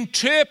word, to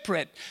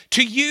interpret,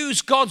 to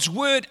use God's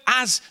word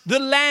as the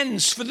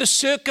lens for the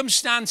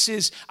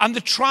circumstances and the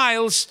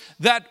trials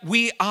that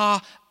we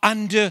are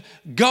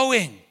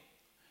undergoing.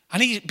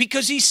 And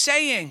because he's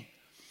saying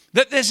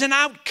that there's an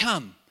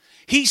outcome.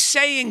 He's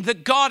saying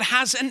that God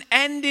has an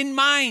end in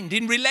mind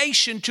in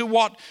relation to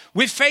what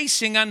we're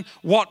facing and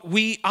what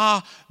we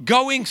are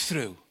going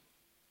through.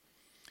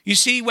 You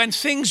see, when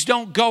things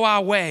don't go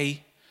our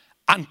way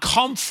and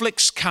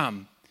conflicts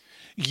come,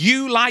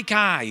 you, like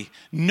I,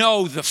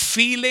 know the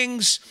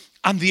feelings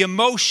and the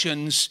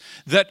emotions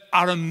that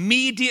are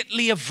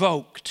immediately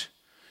evoked.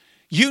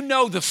 You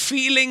know the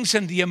feelings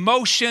and the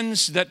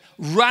emotions that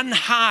run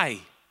high.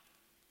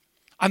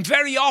 And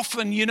very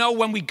often,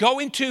 when we go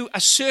into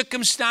a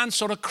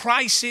circumstance or a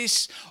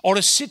crisis or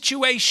a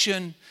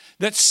situation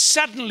that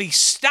suddenly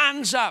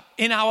stands up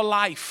in our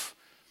life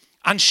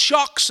and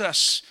shocks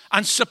us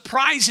and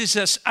surprises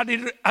us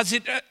as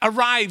it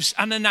arrives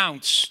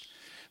unannounced,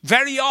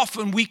 Very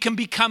often we can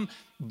become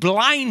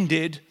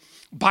blinded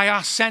by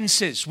our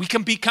senses. We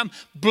can become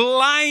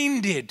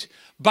blinded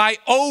by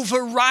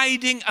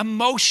overriding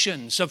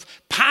emotions of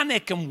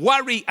panic and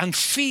worry and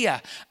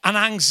fear and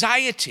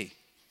anxiety.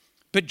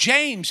 But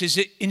James is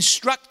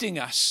instructing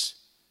us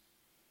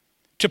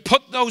to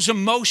put those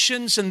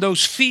emotions and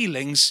those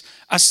feelings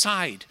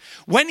aside.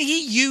 When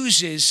he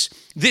uses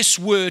this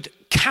word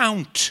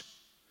count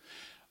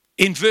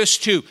in verse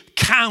 2,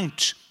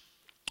 count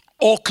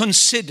or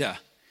consider,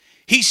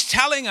 he's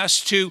telling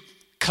us to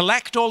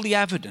collect all the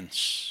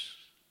evidence,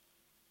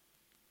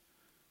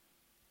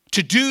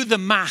 to do the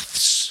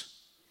maths,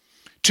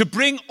 to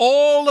bring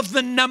all of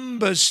the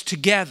numbers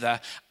together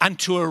and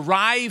to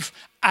arrive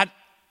at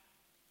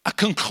a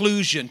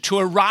conclusion, to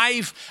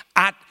arrive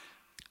at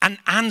an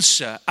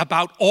answer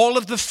about all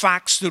of the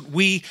facts that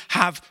we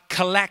have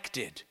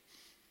collected.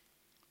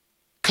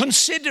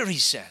 Consider, he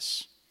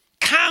says.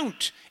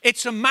 Count.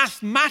 It's a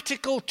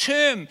mathematical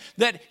term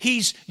that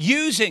he's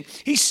using.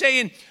 He's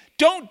saying,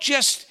 don't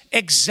just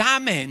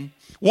examine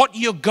what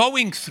you're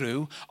going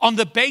through on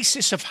the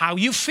basis of how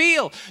you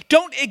feel.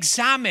 Don't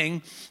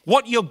examine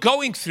what you're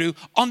going through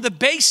on the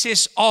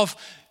basis of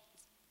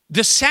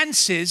the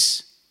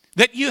senses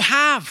that you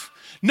have.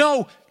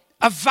 No,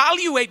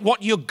 evaluate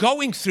what you're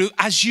going through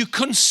as you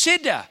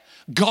consider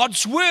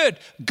God's word,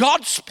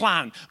 God's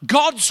plan,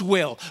 God's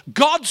will,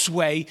 God's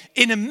way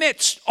in the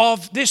midst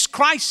of this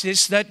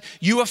crisis that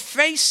you are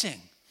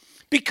facing.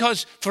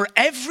 Because for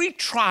every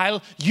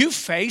trial you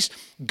face,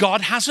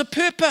 God has a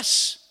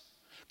purpose.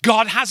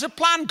 God has a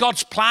plan.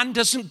 God's plan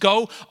doesn't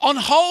go on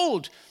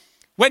hold.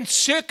 When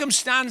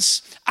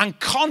circumstance and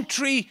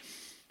contrary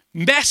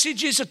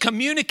messages are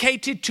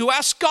communicated to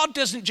us, God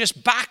doesn't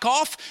just back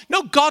off.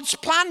 No, God's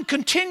plan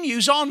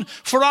continues on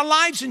for our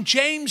lives. And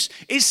James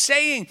is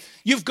saying,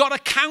 you've got to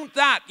count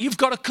that. You've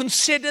got to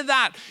consider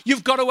that.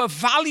 You've got to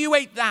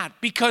evaluate that,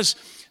 because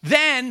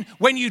then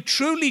when you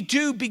truly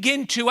do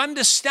begin to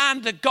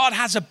understand that God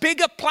has a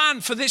bigger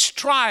plan for this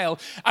trial,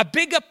 a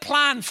bigger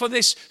plan for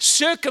this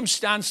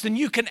circumstance than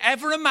you can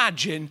ever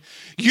imagine,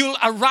 you'll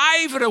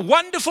arrive at a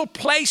wonderful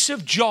place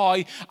of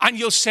joy and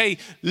you'll say,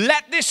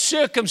 let this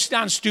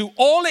circumstance do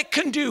all it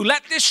can do.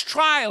 Let this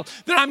trial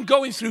that I'm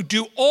going through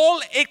do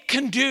all it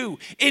can do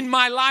in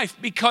my life,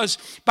 because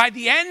by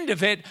the end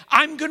of it,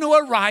 I'm going to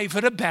arrive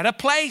at a better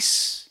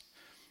place.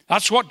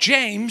 That's what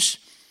James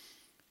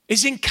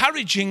is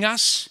encouraging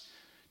us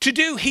to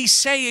do. He's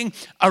saying,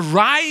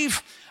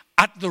 arrive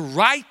at the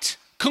right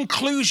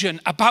conclusion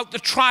about the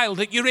trial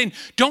that you're in.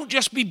 Don't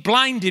just be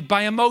blinded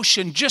by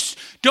emotion. Just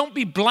don't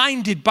be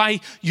blinded by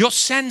your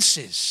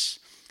senses,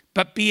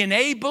 but be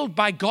enabled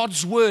by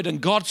God's word and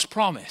God's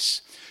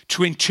promise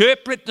to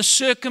interpret the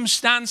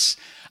circumstance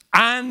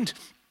and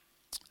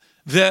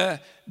the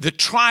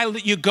trial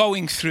that you're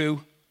going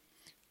through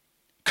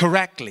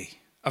correctly.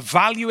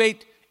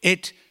 Evaluate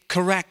it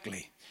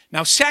correctly.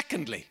 Now,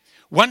 secondly,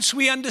 once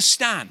we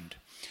understand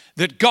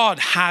that God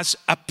has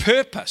a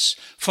purpose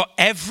for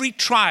every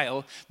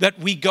trial that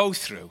we go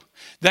through,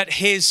 that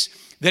his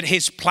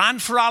plan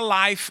for our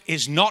life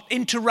is not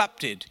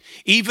interrupted,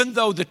 even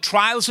though the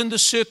trials and the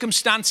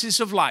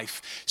circumstances of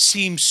life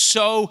seem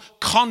so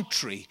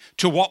contrary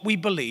to what we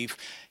believe.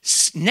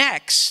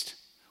 Next,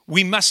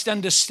 we must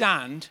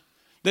understand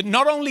that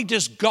not only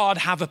does God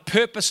have a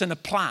purpose and a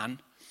plan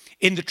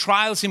in the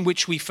trials in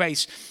which we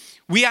face,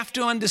 we have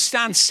to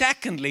understand,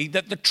 secondly,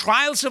 that the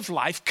trials of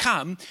life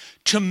come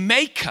to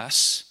make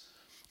us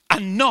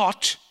and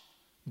not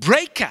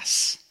break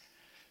us.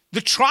 The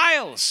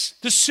trials,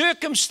 the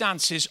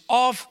circumstances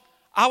of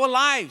our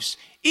lives,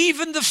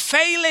 even the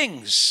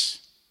failings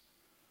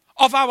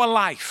of our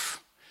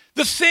life,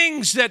 the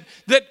things that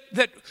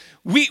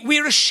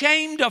we're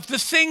ashamed of, the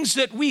things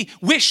that we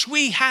wish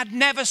we had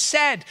never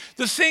said,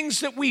 the things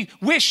that we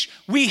wish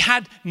we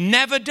had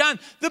never done.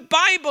 The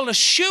Bible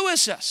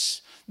assures us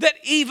that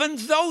even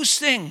those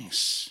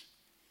things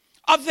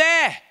are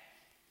there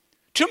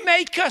to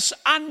make us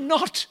and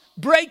not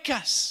break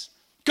us.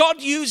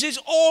 God uses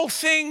all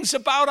things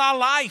about our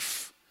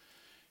life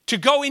to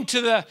go into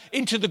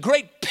the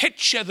great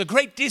picture, the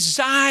great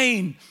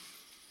design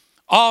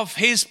of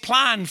his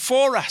plan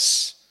for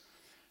us.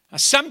 Now,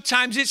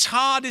 sometimes it's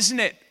hard, isn't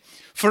it,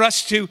 for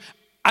us to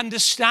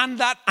understand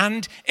that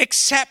and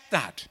accept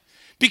that,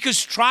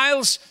 because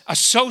trials are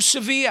so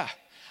severe.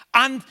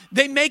 And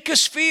they make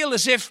us feel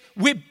as if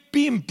we're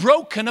being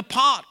broken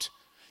apart.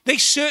 They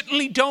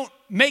certainly don't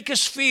make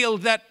us feel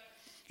that,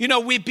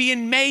 we're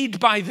being made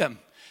by them,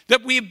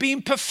 that we are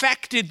being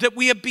perfected, that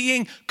we are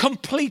being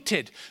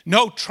completed.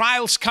 No,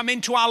 trials come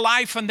into our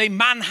life and they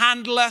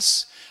manhandle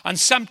us. And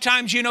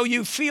sometimes,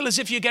 you feel as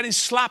if you're getting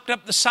slapped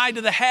up the side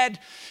of the head.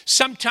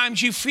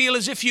 Sometimes you feel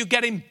as if you're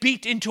getting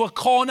beat into a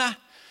corner.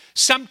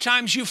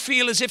 Sometimes you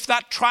feel as if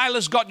that trial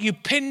has got you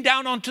pinned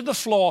down onto the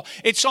floor.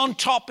 It's on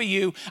top of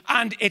you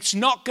and it's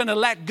not going to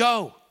let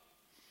go.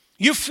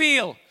 You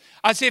feel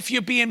as if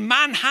you're being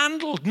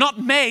manhandled,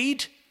 not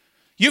made.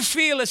 You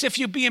feel as if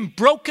you're being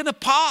broken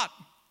apart,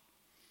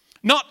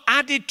 not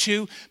added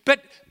to,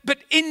 but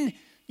in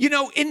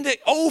in the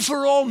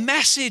overall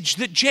message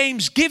that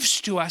James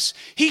gives to us,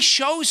 he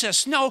shows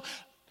us, no,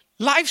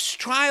 life's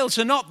trials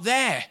are not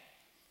there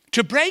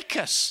to break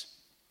us.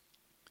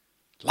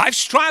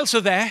 Life's trials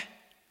are there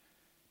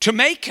to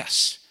make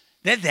us.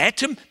 They're there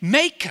to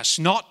make us,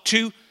 not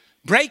to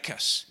break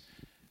us.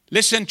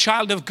 Listen,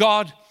 child of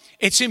God,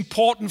 it's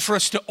important for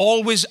us to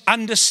always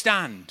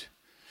understand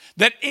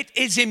that it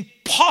is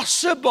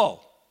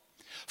impossible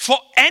for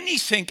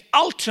anything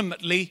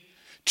ultimately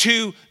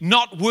to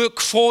not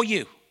work for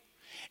you.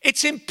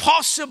 It's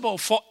impossible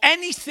for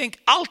anything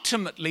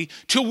ultimately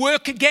to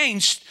work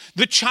against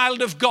the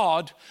child of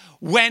God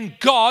when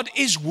God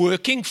is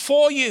working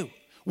for you.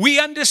 We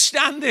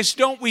understand this,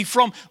 don't we,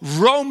 from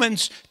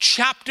Romans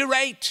chapter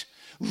 8.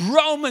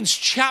 Romans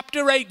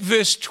chapter 8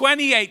 verse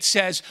 28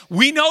 says,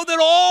 we know that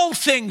all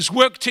things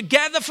work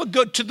together for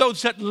good to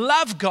those that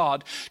love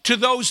God, to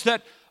those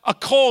that are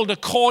called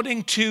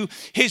according to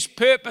his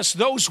purpose.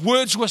 Those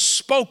words were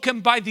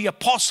spoken by the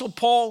Apostle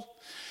Paul.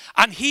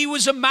 And he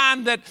was a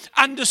man that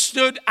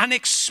understood and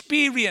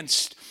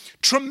experienced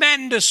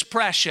tremendous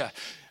pressure,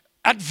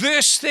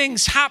 adverse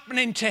things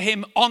happening to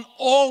him on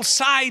all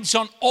sides,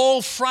 on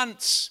all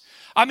fronts.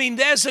 I mean,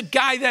 there's a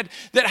guy that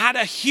had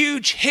a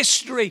huge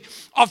history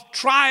of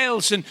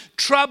trials and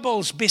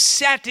troubles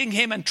besetting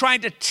him and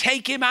trying to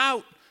take him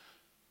out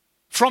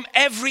from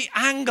every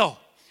angle.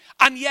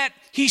 And yet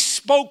he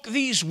spoke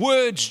these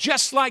words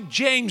just like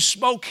James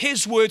spoke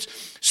his words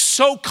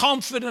so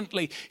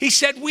confidently. He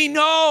said, we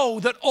know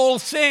that all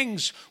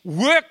things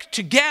work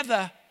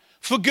together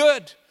for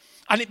good.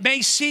 And it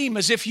may seem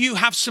as if you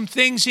have some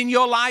things in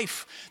your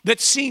life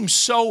that seem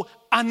so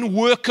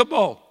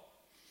unworkable.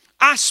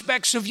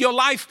 Aspects of your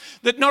life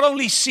that not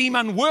only seem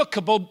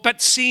unworkable,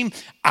 but seem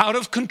out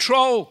of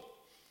control.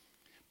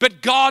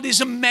 But God is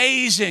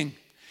amazing.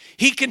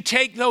 He can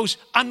take those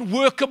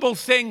unworkable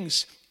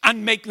things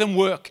and make them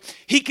work.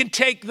 He can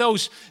take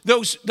those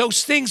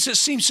things that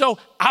seem so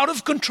out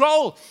of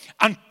control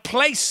and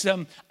place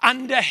them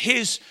under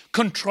his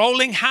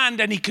controlling hand,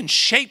 and he can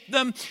shape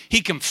them,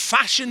 he can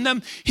fashion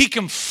them, he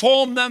can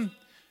form them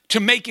to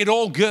make it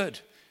all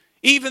good.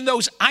 Even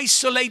those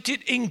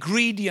isolated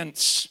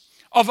ingredients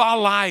of our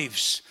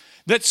lives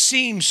that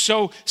seem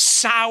so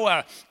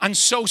sour and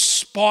so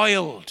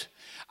spoiled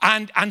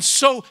and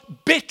so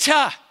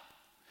bitter.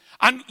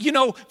 And,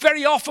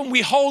 very often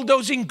we hold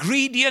those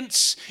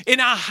ingredients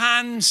in our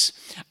hands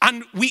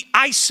and we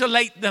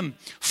isolate them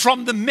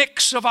from the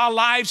mix of our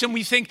lives, and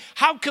we think,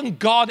 how can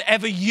God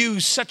ever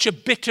use such a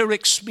bitter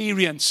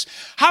experience?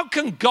 How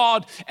can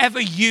God ever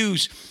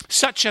use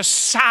such a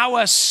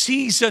sour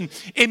season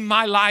in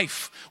my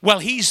life? Well,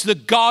 he's the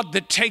God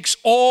that takes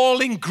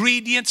all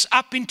ingredients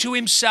up into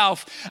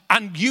himself,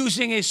 and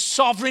using his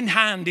sovereign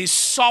hand, his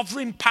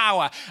sovereign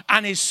power,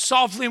 and his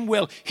sovereign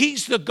will,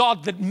 he's the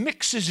God that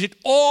mixes it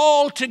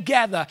all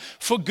together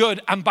for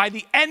good. And by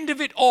the end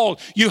of it all,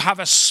 you have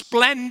a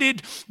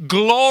splendid,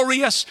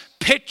 glorious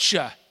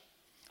picture,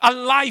 a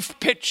life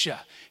picture,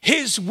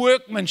 his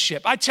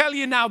workmanship. I tell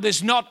you now,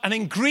 there's not an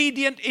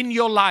ingredient in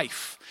your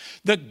life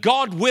that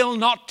God will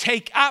not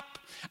take up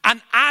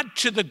and add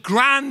to the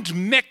grand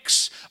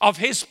mix of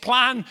his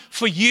plan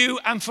for you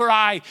and for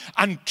I,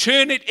 and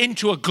turn it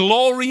into a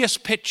glorious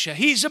picture.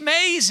 He's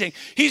amazing.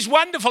 He's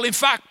wonderful. In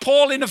fact,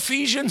 Paul in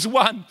Ephesians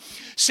 1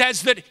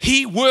 says that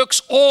he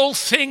works all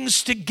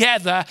things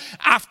together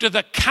after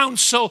the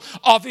counsel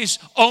of his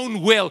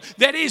own will.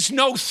 There is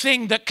no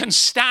thing that can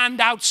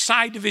stand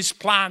outside of his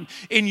plan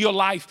in your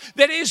life.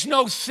 There is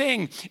no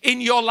thing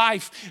in your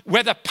life,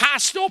 whether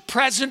past or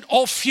present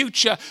or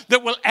future,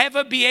 that will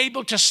ever be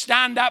able to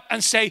stand up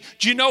and say,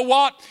 do you know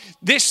what?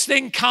 This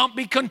thing can't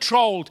be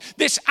controlled.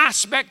 This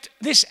aspect,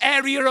 this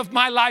area of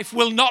my life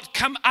will not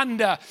come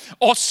under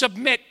or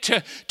submit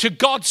to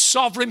God's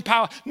sovereign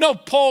power. No,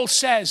 Paul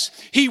says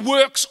he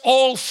works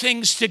all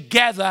things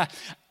together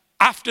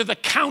after the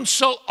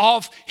counsel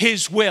of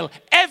his will.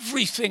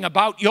 Everything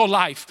about your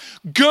life,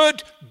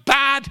 good,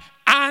 bad,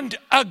 and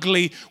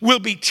ugly, will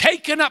be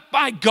taken up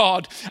by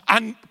God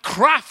and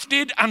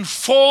crafted and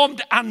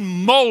formed and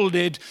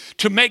molded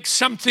to make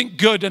something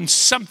good and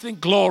something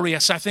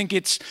glorious. I think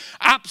it's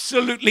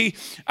absolutely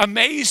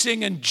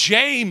amazing. And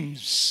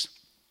James,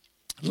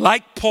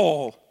 like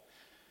Paul,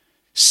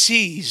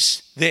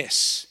 sees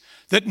this,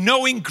 that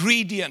no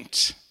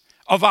ingredient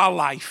of our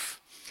life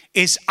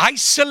is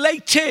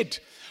isolated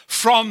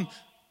from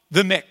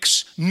the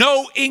mix.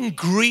 No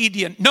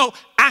ingredient, no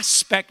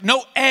aspect,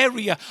 no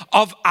area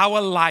of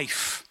our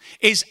life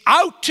is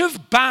out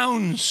of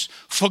bounds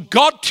for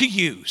God to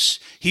use.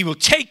 He will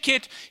take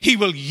it, he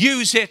will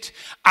use it,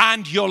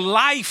 and your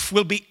life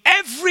will be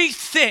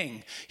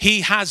everything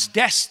he has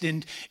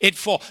destined it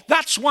for.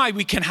 That's why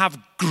we can have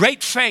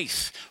great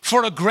faith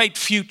for a great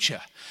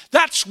future.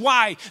 That's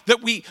why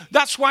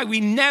we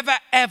never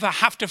ever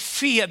have to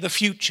fear the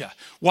future.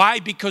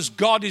 Why? Because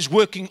God is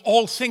working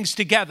all things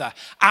together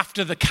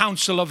after the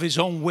counsel of his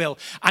own will.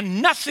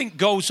 And nothing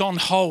goes on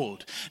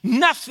hold.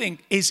 Nothing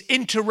is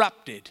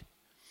interrupted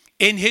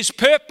in his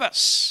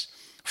purpose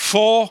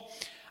for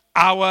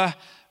our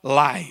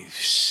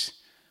lives.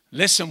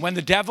 Listen, when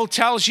the devil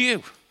tells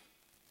you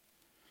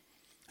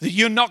that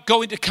you're not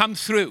going to come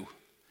through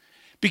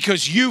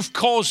because you've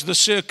caused the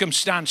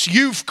circumstance,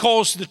 you've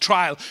caused the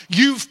trial,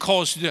 you've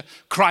caused the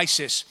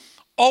crisis,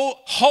 oh,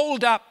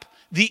 hold up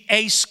the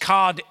ace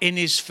card in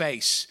his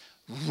face.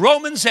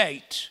 Romans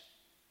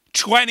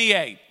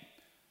 8:28.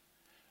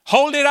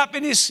 Hold it up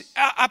in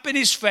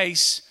his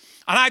face,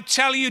 and I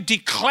tell you,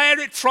 declare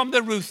it from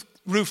the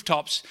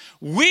rooftops.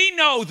 We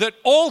know that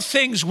all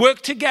things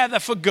work together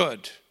for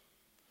good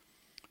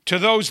to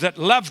those that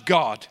love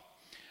God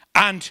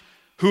and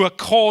who are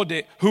called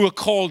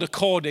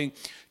according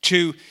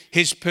to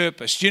his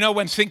purpose. Do you know,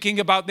 when thinking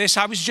about this,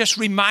 I was just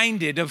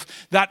reminded of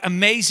that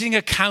amazing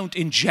account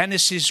in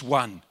Genesis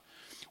 1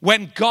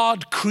 when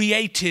God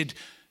created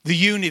the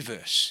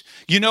universe.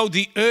 You know,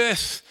 the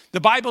earth,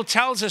 the Bible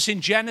tells us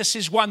in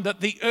Genesis 1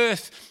 that the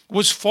earth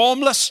was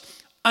formless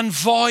and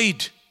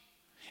void.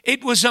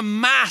 It was a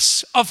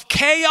mass of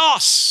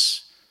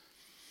chaos.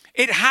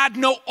 It had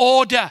no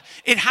order.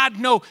 It had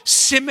no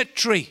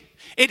symmetry.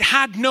 It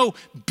had no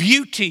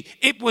beauty.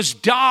 It was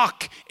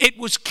dark. It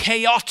was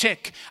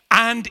chaotic.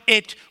 And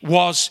it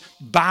was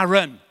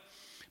barren.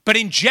 But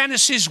in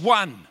Genesis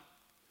 1,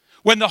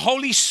 when the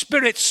Holy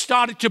Spirit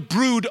started to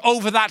brood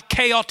over that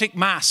chaotic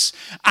mass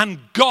and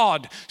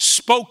God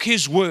spoke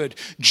his word,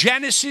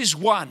 Genesis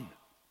 1,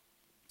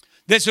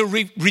 there's a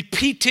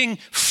repeating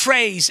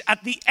phrase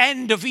at the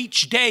end of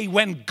each day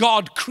when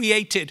God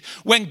created,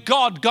 when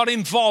God got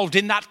involved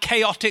in that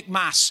chaotic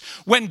mass,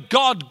 when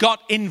God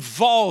got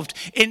involved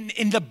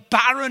in the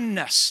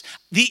barrenness,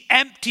 the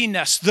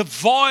emptiness, the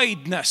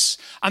voidness,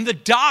 and the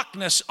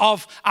darkness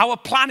of our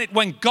planet,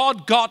 when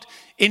God got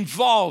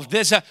involved.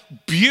 There's a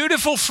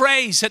beautiful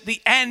phrase at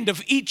the end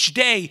of each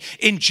day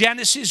in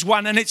Genesis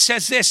 1, and it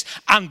says this,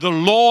 and the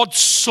Lord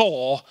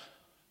saw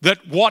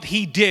that what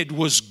he did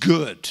was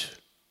good.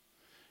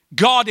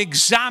 God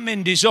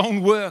examined his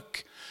own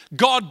work.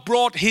 God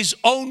brought his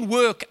own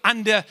work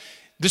under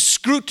the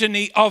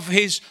scrutiny of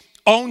his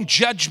own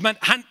judgment.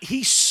 And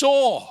he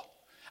saw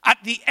at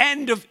the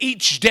end of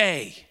each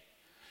day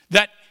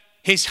that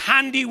his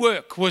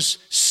handiwork was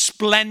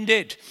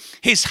splendid.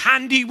 His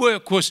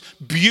handiwork was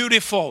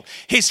beautiful.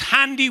 His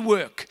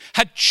handiwork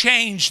had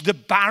changed the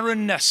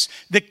barrenness,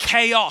 the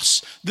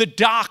chaos, the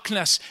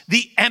darkness,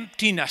 the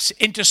emptiness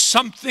into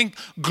something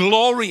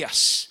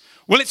glorious.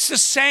 Well, it's the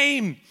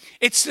same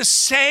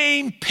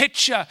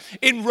picture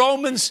in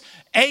Romans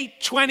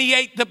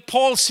 8:28 that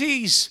Paul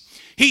sees.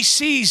 He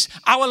sees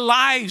our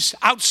lives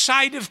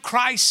outside of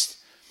Christ.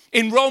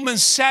 In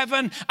Romans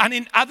 7 and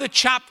in other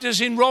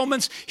chapters in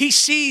Romans, he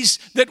sees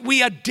that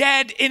we are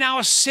dead in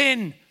our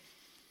sin.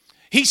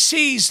 He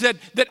sees that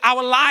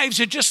our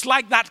lives are just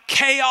like that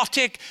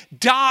chaotic,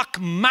 dark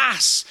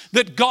mass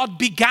that God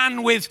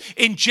began with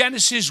in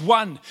Genesis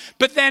 1.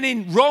 But then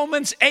in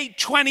Romans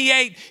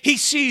 8:28, he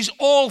sees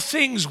all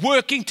things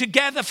working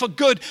together for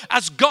good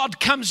as God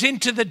comes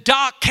into the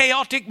dark,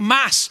 chaotic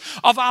mass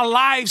of our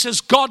lives,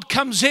 as God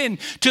comes in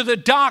to the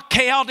dark,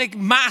 chaotic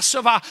mass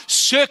of our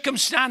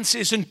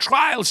circumstances and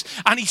trials,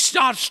 and he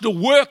starts to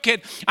work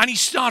it, and he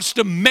starts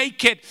to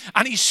make it,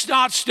 and he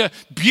starts to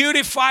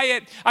beautify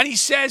it, and he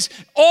says,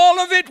 all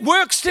of it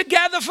works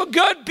together for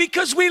good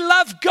because we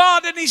love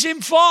God and he's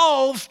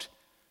involved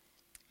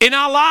in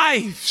our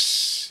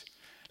lives.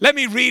 Let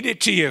me read it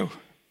to you.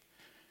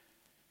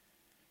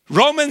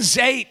 Romans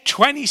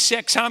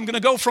 8:26, and I'm going to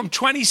go from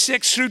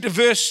 26 through to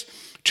verse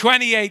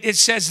 28. It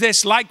says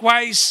this,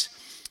 likewise,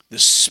 the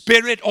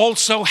Spirit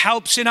also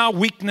helps in our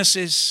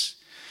weaknesses.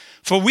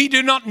 For we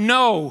do not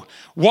know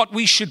what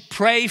we should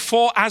pray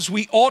for as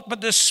we ought,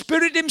 but the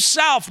Spirit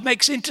himself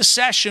makes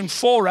intercession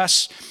for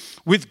us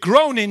with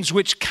groanings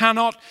which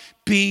cannot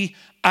be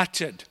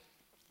uttered.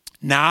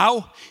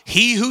 Now,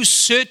 he who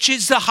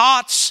searches the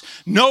hearts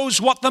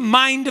knows what the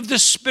mind of the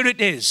Spirit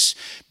is,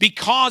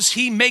 because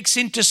he makes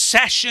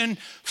intercession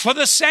for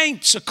the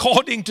saints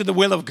according to the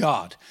will of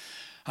God.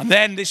 And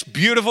then this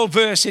beautiful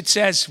verse, it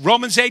says,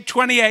 Romans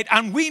 8:28,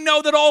 and we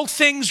know that all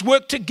things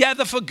work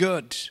together for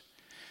good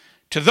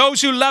to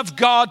those who love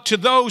God, to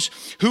those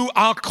who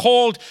are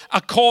called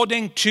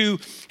according to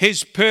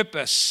his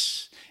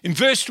purpose. In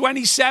verse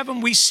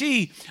 27, we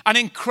see an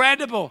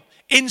incredible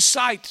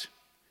insight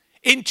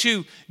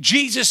into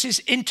Jesus'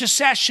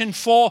 intercession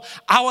for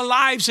our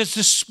lives as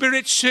the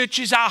Spirit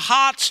searches our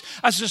hearts,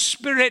 as the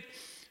Spirit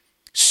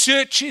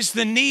searches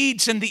the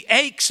needs and the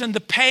aches and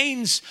the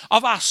pains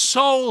of our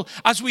soul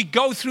as we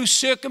go through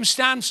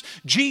circumstance.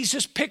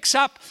 Jesus picks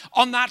up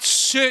on that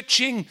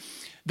searching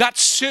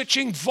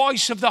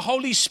voice of the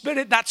Holy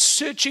Spirit, that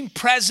searching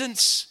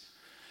presence.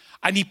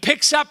 And he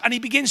picks up and he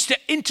begins to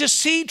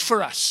intercede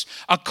for us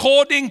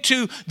according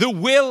to the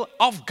will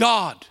of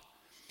God.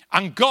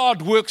 And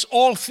God works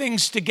all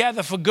things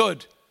together for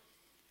good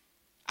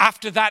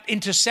after that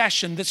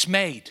intercession that's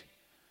made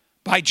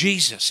by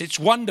Jesus. It's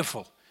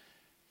wonderful.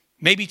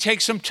 Maybe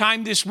take some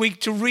time this week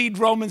to read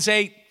Romans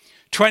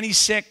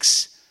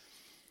 8:26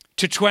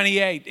 to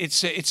 28.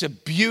 It's a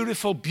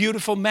beautiful,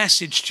 beautiful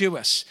message to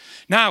us.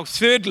 Now,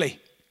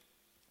 thirdly,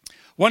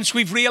 once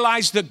we've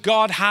realized that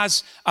God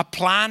has a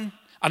plan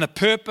and a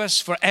purpose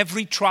for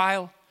every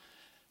trial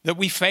that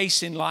we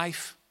face in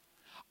life.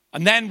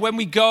 And then when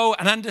we go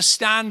and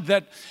understand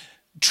that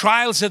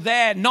trials are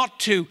there not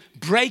to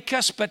break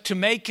us, but to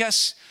make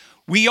us,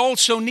 we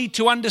also need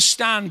to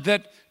understand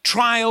that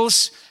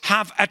trials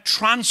have a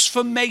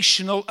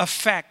transformational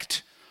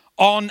effect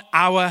on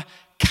our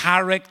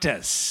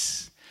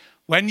characters.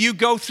 When you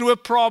go through a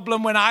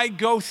problem, when I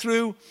go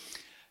through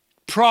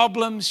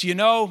problems, you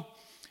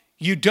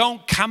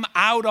don't come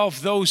out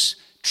of those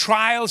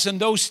trials and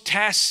those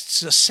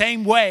tests the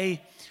same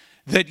way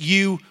that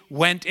you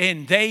went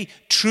in. They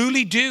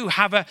truly do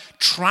have a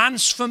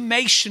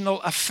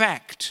transformational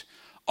effect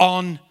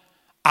on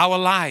our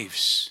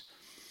lives.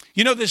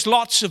 There's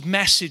lots of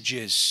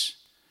messages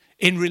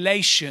in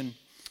relation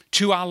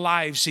to our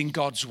lives in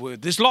God's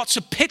word. There's lots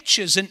of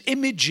pictures and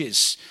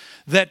images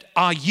that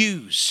are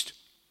used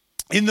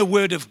in the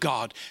word of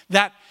God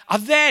that are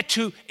there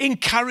to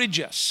encourage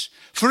us.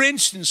 For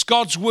instance,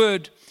 God's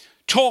word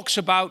talks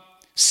about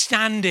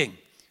standing.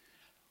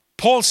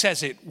 Paul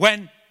says it,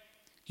 when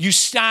you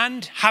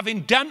stand,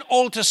 having done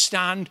all to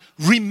stand,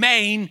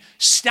 remain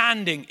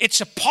standing.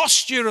 It's a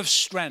posture of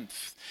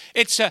strength.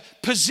 It's a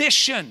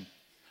position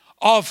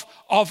of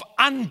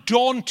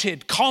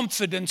undaunted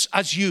confidence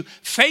as you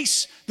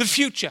face the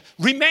future.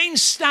 Remain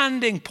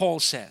standing, Paul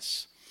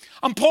says.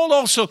 And Paul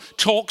also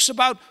talks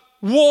about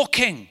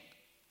walking.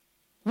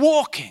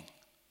 Walking.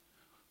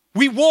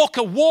 We walk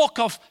a walk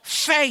of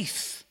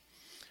faith.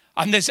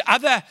 And there's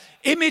other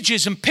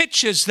images and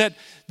pictures that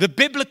the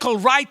biblical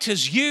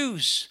writers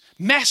use.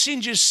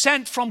 Messengers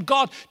sent from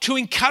God to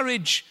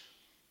encourage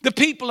the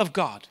people of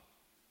God.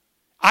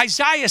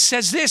 Isaiah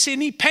says this,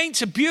 and he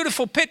paints a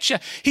beautiful picture.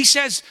 He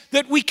says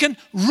that we can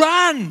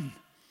run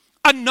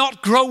and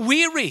not grow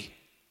weary.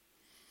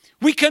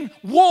 We can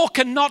walk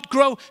and not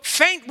grow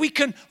faint. We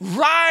can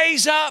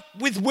rise up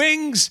with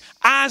wings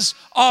as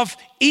of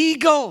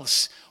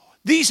eagles.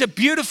 These are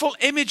beautiful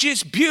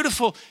images,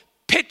 beautiful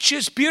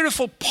pictures,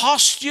 beautiful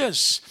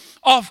postures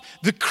of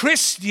the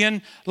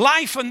Christian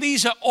life. And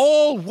these are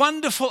all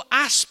wonderful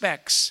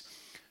aspects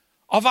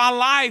of our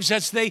lives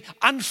as they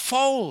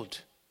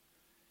unfold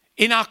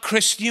in our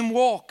Christian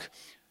walk.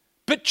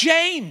 But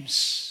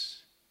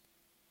James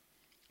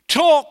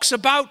talks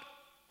about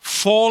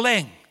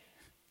falling.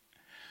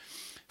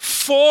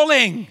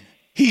 Falling,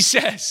 he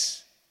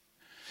says.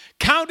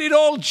 Count it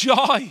all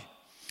joy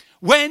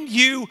when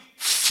you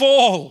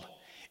fall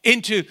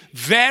into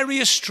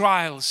various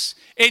trials,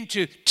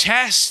 into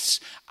tests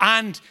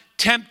and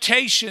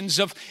temptations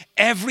of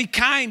every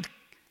kind.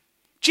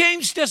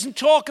 James doesn't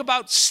talk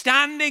about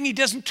standing. He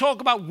doesn't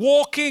talk about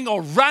walking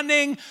or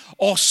running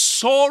or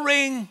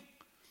soaring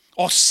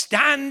or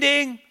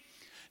standing.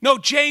 No,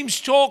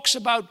 James talks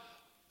about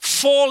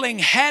falling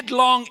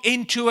headlong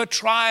into a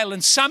trial.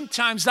 And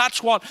sometimes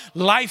that's what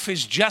life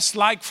is just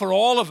like for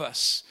all of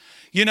us.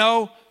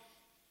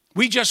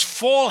 We just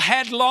fall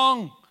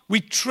headlong.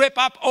 We trip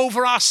up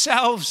over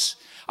ourselves.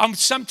 And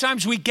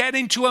sometimes we get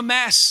into a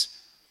mess.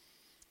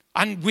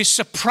 And we're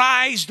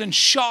surprised and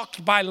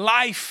shocked by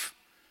life.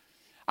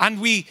 And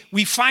we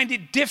find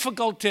it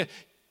difficult to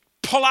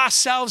pull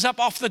ourselves up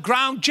off the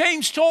ground.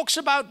 James talks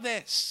about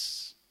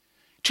this.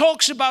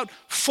 Talks about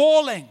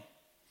falling.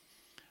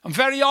 And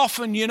very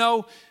often,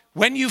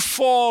 when you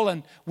fall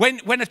and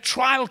when a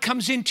trial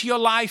comes into your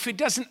life, it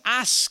doesn't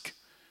ask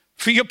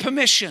for your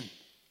permission.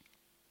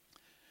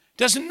 It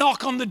doesn't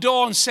knock on the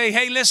door and say,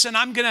 hey, listen,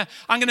 I'm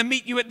gonna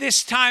meet you at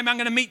this time. I'm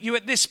gonna meet you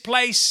at this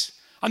place.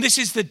 And this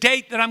is the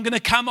date that I'm gonna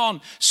come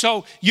on.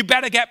 So you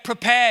better get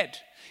prepared.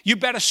 You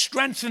better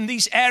strengthen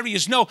these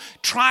areas. No,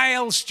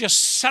 trials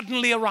just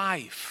suddenly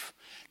arrive.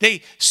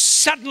 They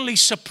suddenly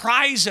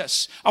surprise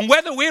us. And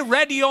whether we're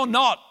ready or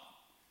not,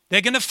 they're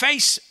going to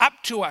face up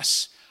to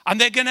us and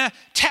they're going to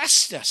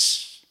test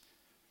us.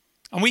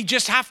 And we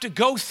just have to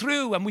go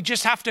through and we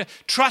just have to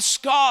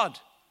trust God.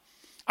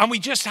 And we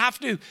just have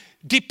to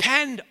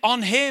depend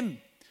on Him.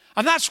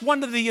 And that's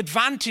one of the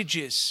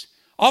advantages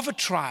of a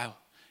trial.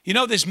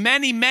 There's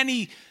many,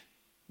 many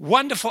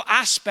wonderful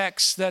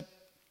aspects that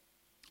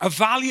are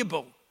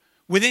valuable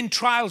within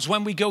trials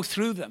when we go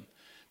through them.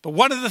 But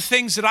one of the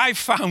things that I've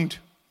found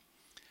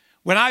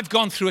when I've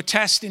gone through a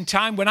test in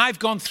time, when I've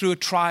gone through a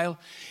trial,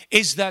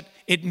 is that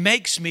it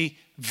makes me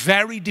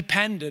very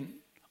dependent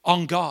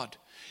on God.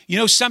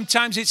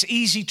 Sometimes it's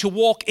easy to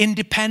walk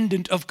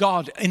independent of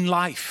God in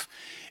life.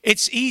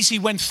 It's easy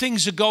when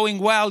things are going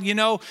well,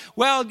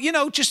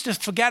 just to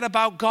forget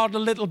about God a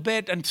little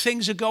bit and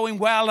things are going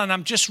well and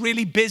I'm just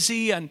really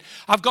busy and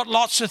I've got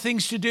lots of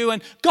things to do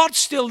and God's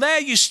still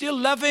there, you still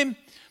love Him,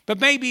 but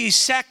maybe He's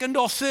second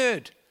or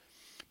third.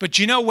 But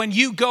when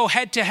you go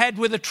head to head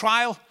with a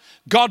trial,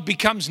 God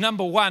becomes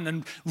number one.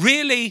 And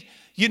really,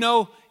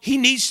 He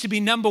needs to be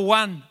number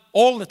one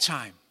all the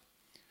time.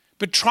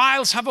 But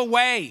trials have a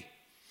way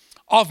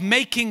of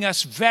making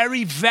us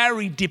very,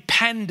 very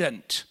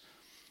dependent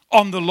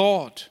on the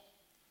Lord.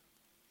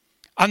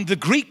 And the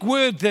Greek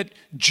word that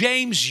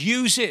James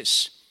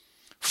uses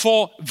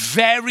for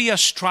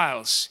various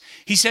trials.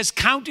 He says,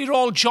 count it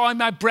all joy,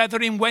 my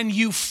brethren, when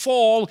you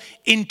fall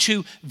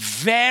into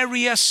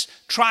various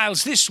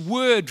trials. This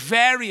word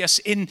various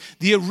in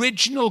the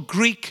original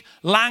Greek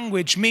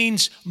language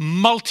means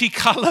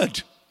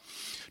multicolored.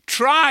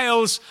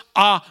 Trials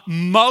are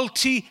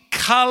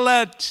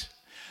multicolored.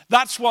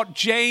 That's what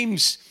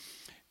James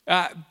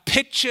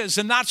pictures,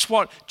 and that's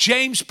what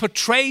James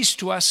portrays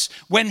to us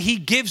when he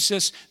gives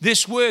us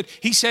this word.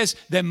 He says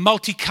they're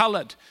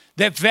multicolored,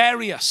 they're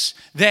various,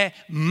 they're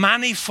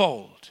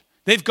manifold.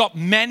 They've got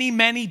many,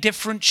 many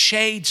different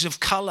shades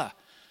of color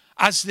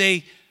as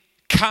they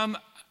come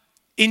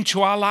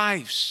into our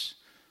lives.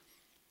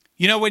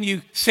 You know, when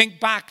you think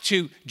back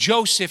to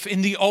Joseph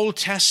in the Old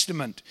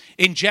Testament,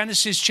 in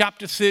Genesis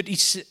chapter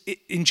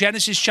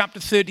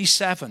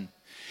 37,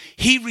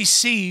 he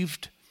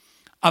received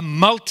a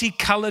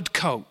multicolored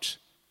coat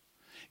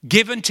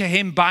given to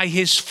him by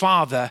his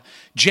father,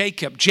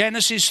 Jacob.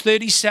 Genesis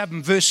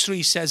 37 verse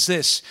 3 says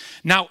this,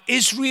 now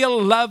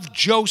Israel loved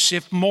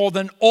Joseph more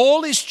than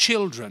all his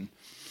children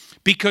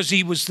because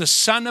he was the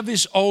son of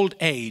his old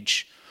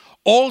age.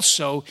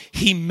 Also,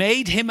 he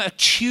made him a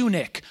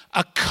tunic,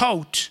 a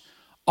coat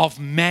of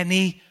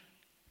many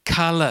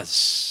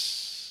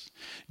colors.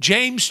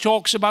 James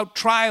talks about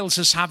trials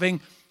as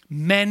having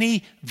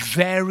many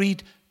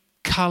varied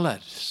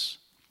colors.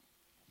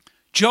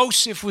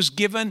 Joseph was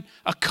given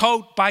a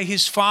coat by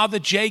his father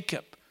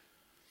Jacob.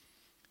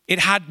 It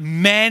had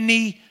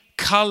many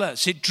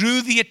colors. It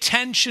drew the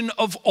attention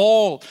of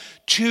all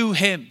to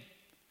him.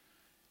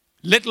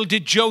 Little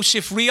did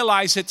Joseph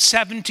realize at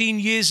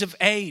 17 years of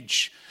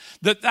age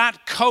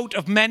that coat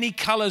of many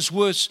colors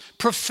was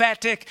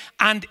prophetic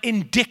and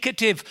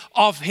indicative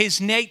of his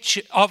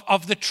nature,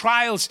 of the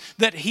trials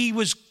that he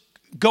was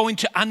going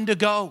to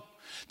undergo.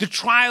 The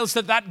trials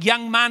that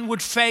young man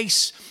would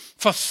face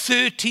for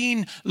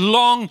 13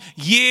 long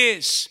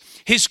years.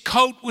 His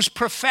coat was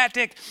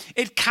prophetic.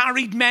 It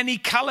carried many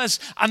colors,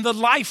 and the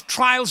life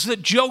trials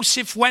that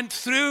Joseph went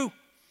through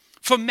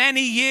for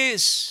many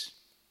years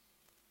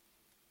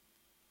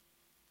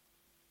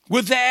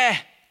were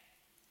there,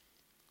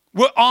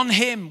 were on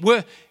him,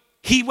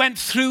 he went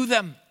through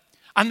them.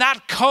 And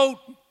that coat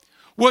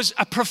was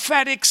a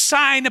prophetic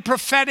sign, a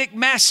prophetic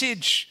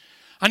message.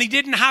 And he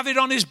didn't have it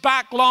on his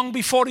back long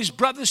before his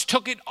brothers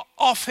took it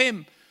off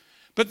him.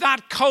 But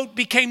that coat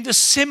became the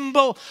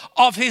symbol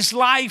of his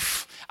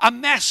life, a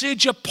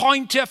message, a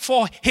pointer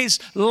for his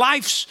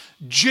life's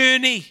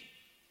journey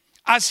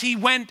as he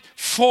went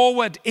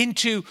forward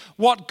into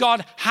what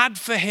God had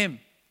for him.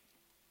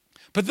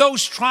 But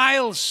those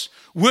trials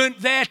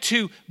weren't there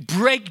to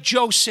break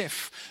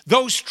Joseph.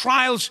 Those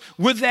trials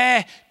were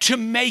there to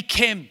make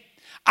him.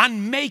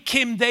 And make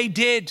him they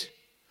did.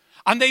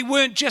 And they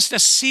weren't just a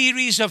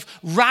series of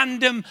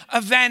random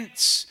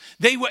events.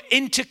 They were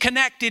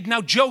interconnected.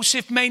 Now,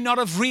 Joseph may not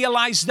have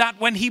realized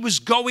that when he was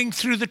going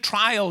through the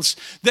trials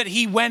that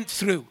he went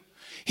through.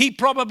 He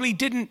probably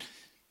didn't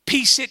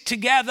piece it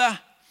together.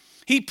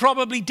 He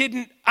probably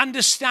didn't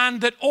understand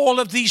that all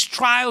of these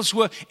trials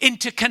were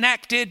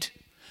interconnected.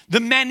 The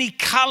many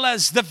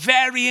colors, the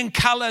varying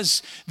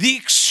colors, the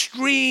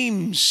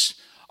extremes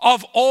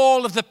of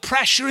all of the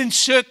pressure and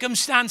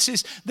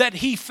circumstances that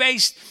he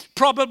faced.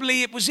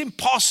 Probably it was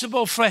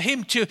impossible for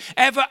him to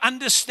ever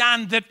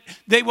understand that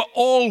they were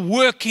all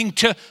working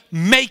to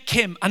make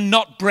him and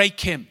not break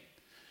him.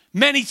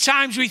 Many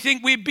times we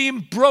think we're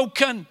being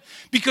broken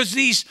because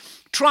these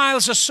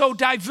trials are so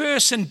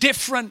diverse and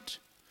different,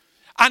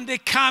 and they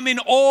come in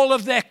all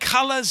of their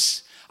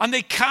colors, and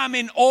they come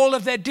in all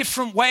of their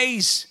different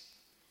ways.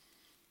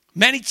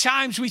 Many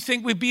times we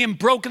think we're being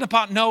broken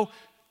apart. No,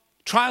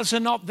 trials are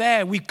not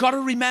there. We've got to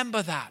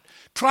remember that.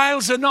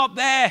 Trials are not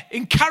there.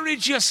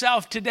 Encourage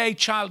yourself today,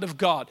 child of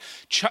God.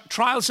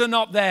 Trials are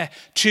not there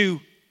to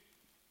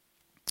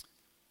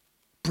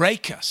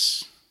break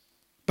us,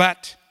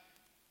 but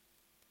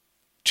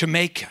to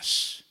make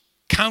us.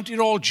 Count it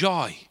all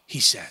joy, he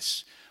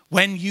says,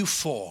 when you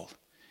fall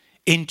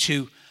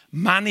into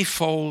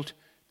manifold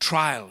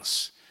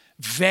trials,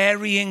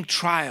 varying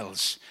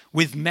trials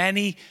with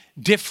many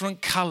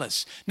different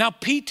colors. Now,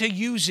 Peter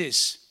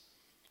uses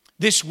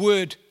this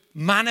word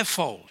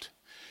manifold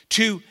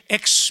to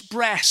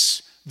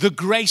express the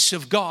grace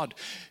of God.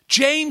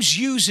 James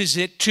uses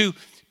it to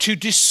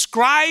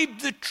describe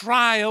the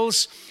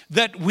trials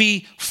that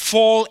we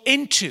fall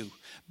into.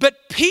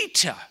 But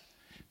Peter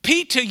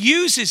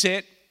uses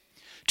it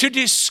to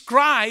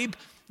describe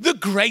the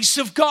grace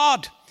of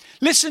God.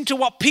 Listen to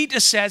what Peter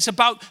says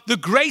about the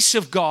grace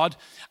of God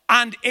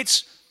and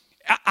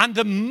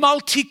the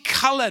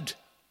multicolored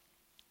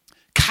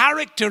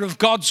character of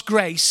God's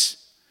grace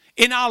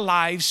in our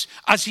lives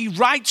as he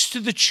writes to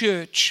the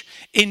church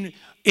in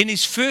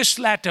his first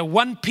letter,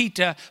 1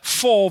 Peter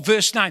 4,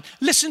 verse 9.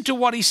 Listen to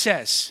what he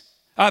says.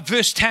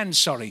 Verse 10,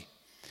 sorry.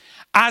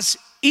 As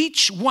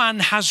each one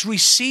has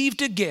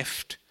received a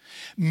gift,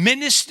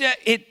 minister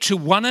it to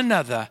one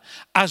another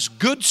as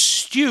good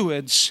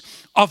stewards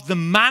of the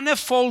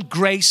manifold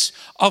grace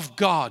of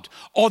God,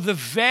 or the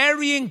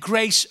varying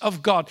grace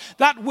of God.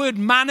 That word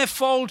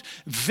manifold,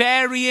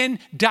 varying,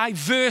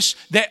 diverse,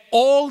 they're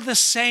all the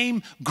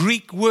same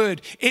Greek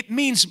word. It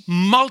means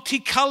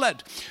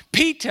multicolored.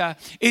 Peter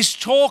is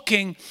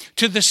talking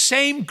to the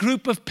same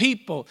group of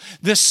people,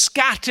 the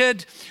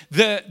scattered,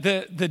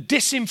 the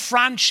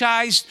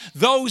disenfranchised,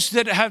 those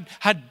that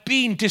had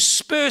been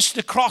dispersed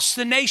across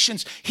the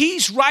nations.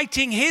 He's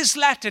writing his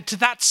letter to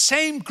that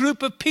same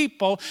group of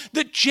people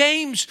that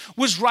James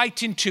was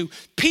writing to.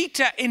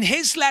 Peter, in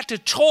his letter,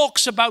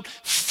 talks about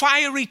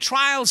fiery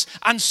trials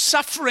and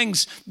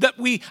sufferings that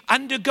we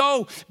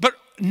undergo. But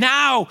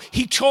now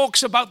he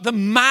talks about the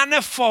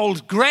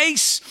manifold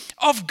grace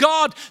of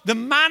God, the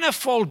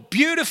manifold,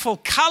 beautiful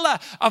color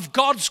of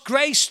God's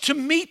grace to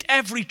meet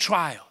every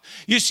trial.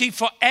 You see,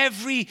 for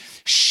every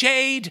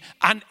shade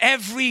and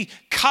every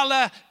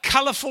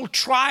colorful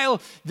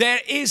trial, there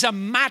is a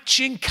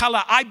matching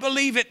color. I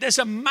believe it. There's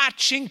a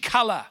matching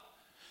color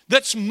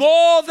that's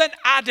more than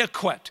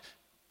adequate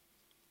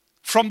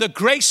from the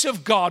grace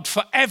of God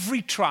for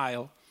every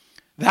trial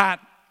that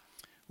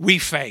we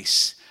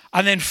face.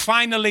 And then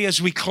finally,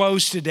 as we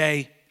close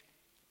today,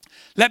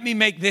 let me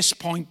make this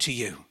point to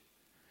you.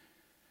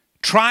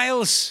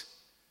 Trials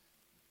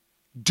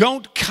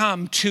don't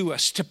come to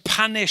us to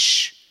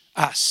punish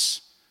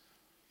us,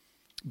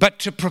 but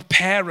to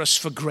prepare us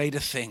for greater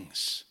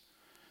things.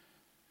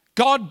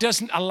 God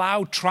doesn't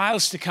allow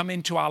trials to come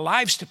into our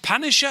lives to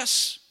punish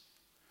us.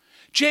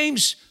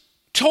 James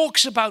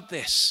talks about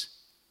this.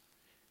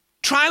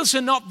 Trials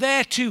are not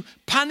there to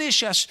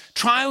punish us.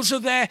 Trials are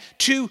there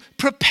to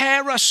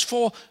prepare us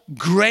for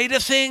greater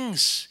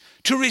things,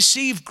 to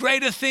receive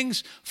greater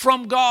things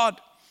from God,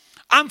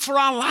 and for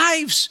our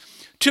lives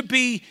to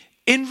be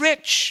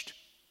enriched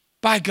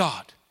by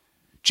God.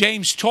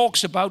 James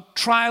talks about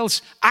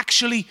trials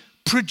actually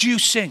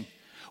producing.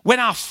 When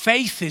our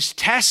faith is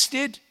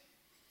tested,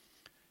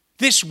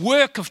 this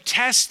work of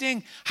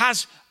testing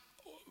has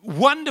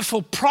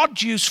wonderful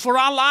produce for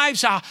our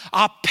lives.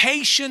 Our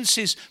patience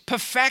is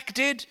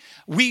perfected.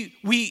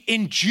 We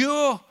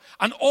endure.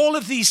 And all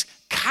of these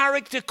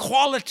character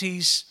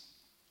qualities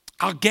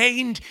are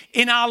gained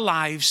in our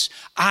lives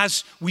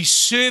as we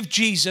serve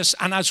Jesus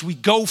and as we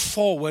go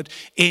forward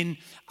in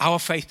our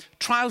faith.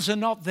 Trials are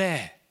not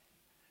there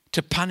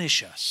to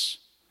punish us.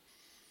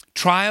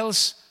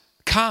 Trials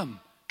come.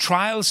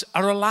 Trials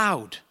are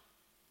allowed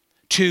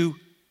to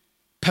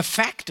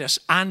perfect us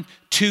and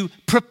to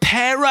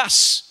prepare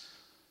us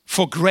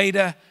for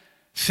greater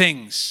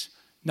things.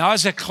 Now,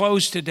 as I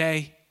close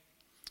today,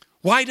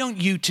 why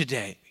don't you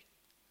today,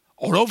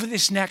 or over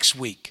this next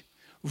week,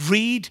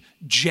 read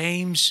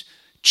James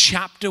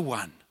chapter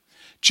 1,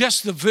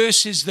 just the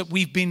verses that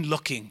we've been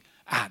looking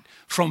at,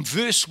 from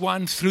verse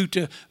 1 through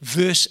to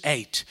verse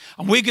 8.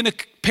 And we're going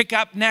to pick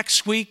up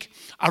next week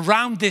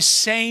around this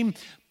same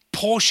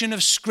portion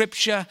of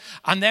Scripture,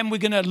 and then we're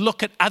going to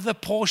look at other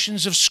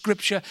portions of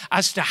Scripture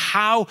as to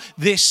how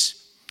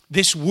this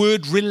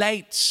word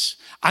relates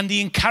and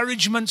the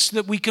encouragements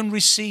that we can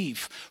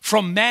receive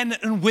from men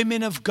and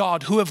women of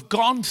God who have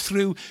gone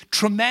through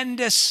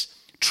tremendous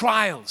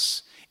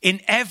trials.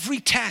 In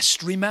every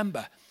test,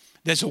 remember,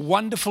 there's a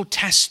wonderful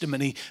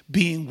testimony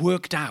being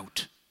worked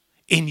out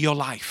in your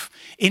life.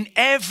 In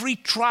every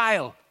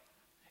trial,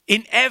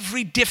 in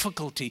every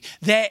difficulty,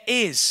 there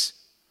is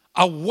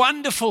a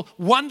wonderful,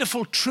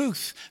 wonderful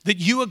truth that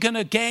you are going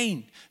to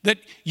gain, that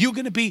you're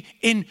going to be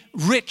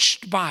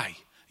enriched by.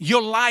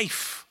 Your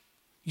life,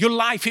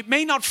 it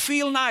may not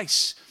feel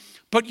nice,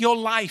 but your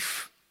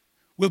life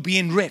will be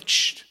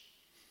enriched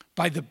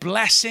by the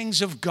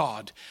blessings of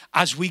God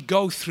as we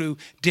go through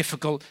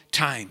difficult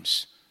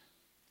times.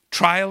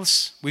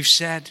 Trials, we've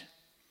said,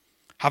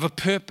 have a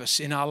purpose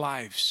in our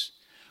lives.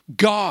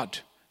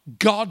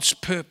 God's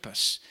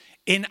purpose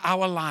in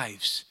our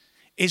lives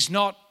is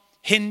not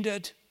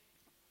hindered,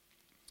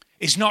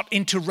 is not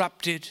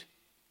interrupted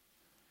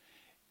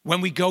when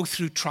we go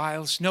through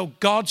trials. No,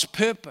 God's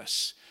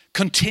purpose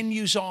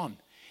continues on,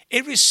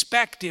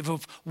 irrespective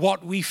of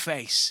what we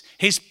face.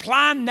 His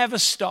plan never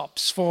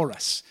stops for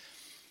us.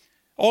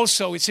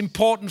 Also, it's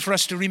important for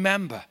us to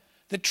remember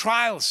that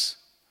trials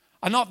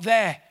are not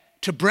there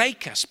to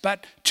break us,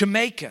 but to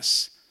make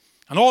us.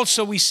 And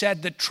also we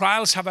said that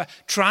trials have a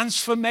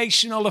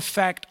transformational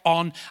effect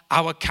on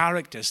our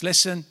characters.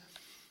 Listen,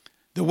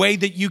 the way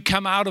that you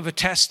come out of a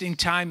testing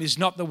time is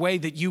not the way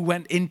that you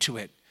went into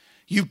it.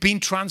 You've been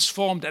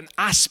transformed. An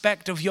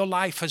aspect of your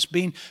life has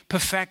been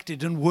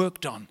perfected and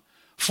worked on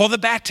for the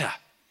better.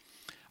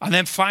 And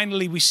then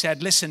finally we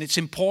said, listen, it's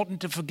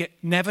important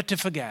never to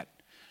forget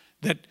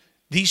that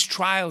these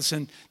trials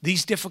and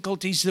these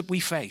difficulties that we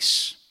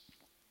face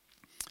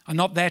are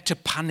not there to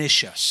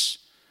punish us,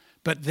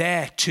 but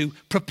there to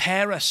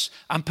prepare us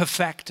and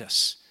perfect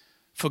us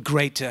for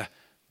greater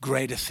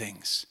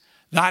things.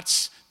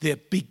 That's the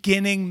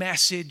beginning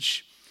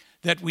message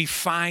that we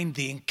find,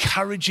 the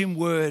encouraging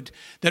word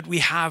that we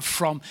have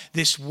from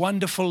this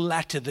wonderful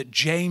letter that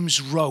James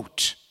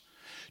wrote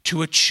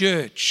to a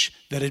church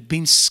that had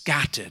been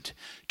scattered,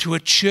 to a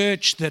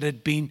church that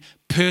had been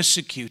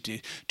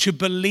persecuted, to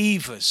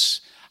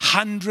believers,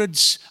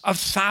 hundreds of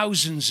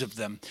thousands of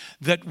them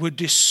that were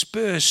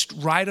dispersed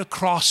right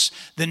across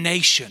the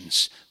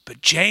nations.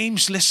 But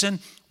James, listen,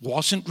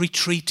 wasn't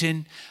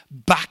retreating,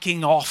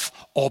 backing off,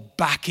 or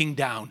backing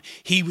down.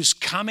 He was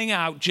coming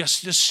out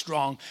just as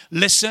strong.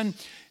 Listen,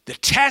 the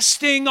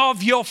testing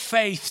of your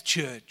faith,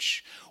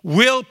 church,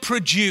 will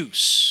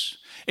produce.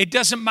 It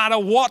doesn't matter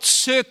what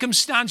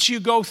circumstance you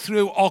go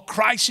through or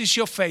crisis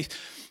you face,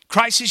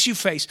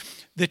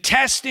 the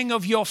testing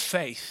of your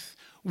faith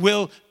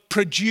will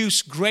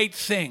produce great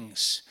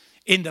things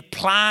in the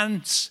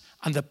plans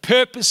and the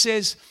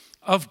purposes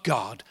of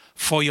God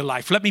for your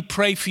life. Let me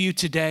pray for you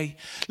today.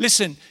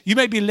 Listen, you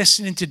may be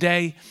listening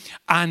today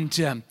and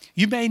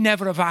you may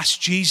never have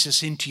asked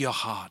Jesus into your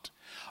heart.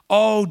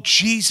 Oh,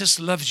 Jesus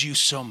loves you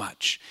so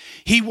much.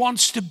 He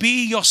wants to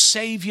be your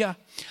Savior,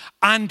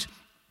 and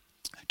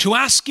to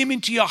ask him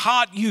into your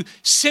heart, you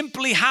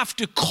simply have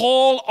to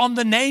call on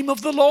the name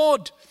of the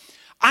Lord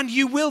and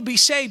you will be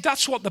saved.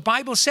 That's what the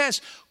Bible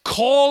says.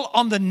 Call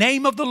on the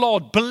name of the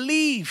Lord.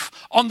 Believe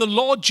on the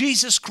Lord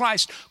Jesus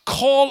Christ.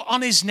 Call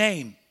on his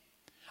name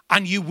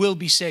and you will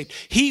be saved.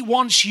 He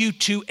wants you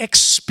to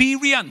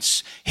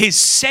experience his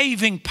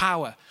saving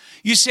power.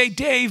 You say,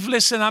 Dave,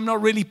 listen, I'm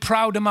not really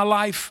proud of my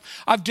life.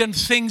 I've done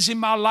things in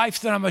my life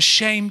that I'm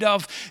ashamed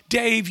of.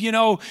 Dave, you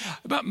know,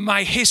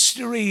 my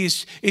history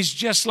is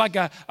just like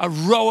a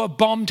row of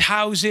bombed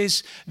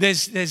houses.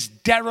 There's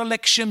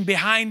dereliction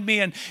behind me,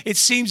 and it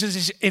seems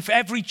as if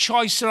every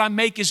choice that I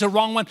make is a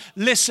wrong one.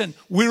 Listen,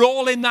 we're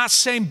all in that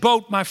same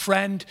boat, my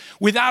friend.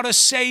 Without a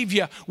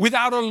Savior,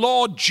 without a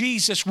Lord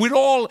Jesus, we're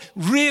all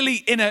really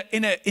in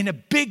a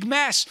big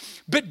mess.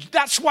 But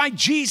that's why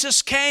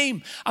Jesus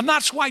came, and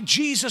that's why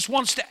Jesus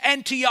wants to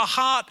enter your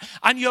heart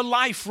and your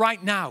life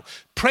right now.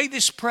 Pray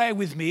this prayer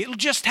with me. It'll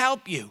just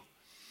help you.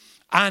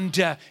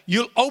 And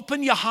you'll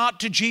open your heart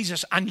to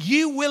Jesus and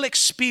you will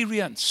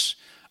experience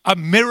a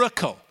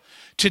miracle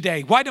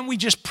today. Why don't we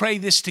just pray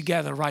this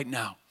together right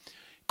now?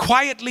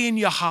 Quietly in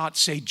your heart,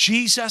 say,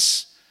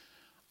 Jesus,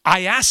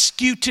 I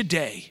ask you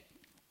today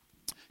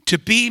to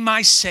be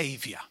my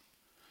Savior,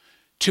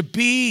 to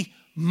be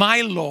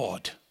my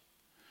Lord.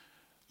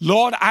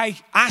 Lord, I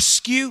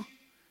ask you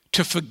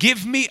to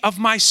forgive me of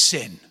my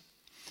sin.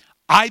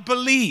 I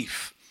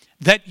believe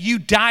that you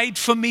died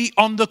for me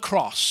on the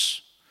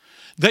cross,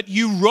 that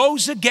you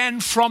rose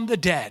again from the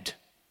dead,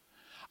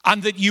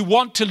 and that you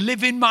want to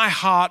live in my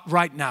heart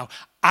right now.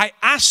 I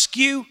ask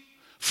you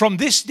from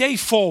this day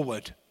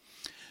forward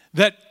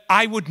that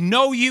I would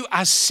know you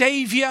as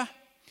Savior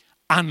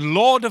and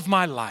Lord of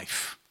my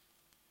life.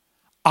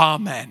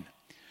 Amen.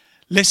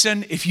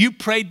 Listen, if you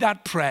prayed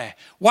that prayer,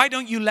 why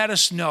don't you let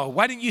us know?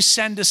 Why don't you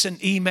send us an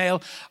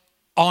email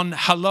on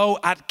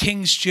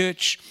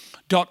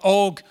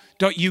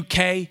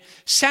hello@kingschurch.org.uk.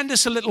 Send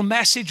us a little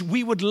message.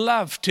 We would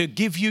love to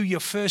give you your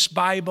first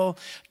Bible,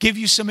 give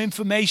you some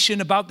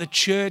information about the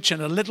church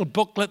and a little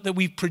booklet that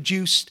we've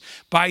produced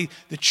by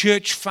the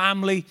church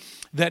family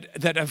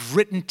that have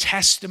written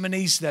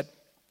testimonies that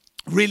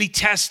really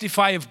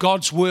testify of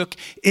God's work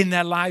in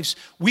their lives.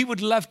 We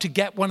would love to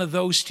get one of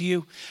those to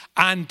you.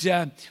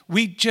 And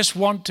we just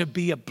want to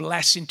be a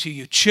blessing to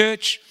you.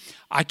 Church,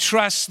 I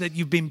trust that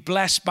you've been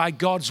blessed by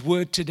God's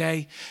word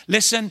today.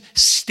 Listen,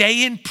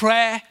 stay in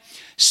prayer,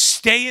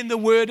 stay in the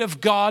word of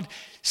God,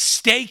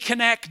 stay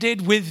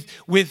connected with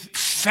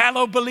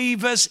fellow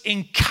believers,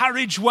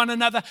 encourage one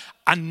another,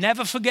 and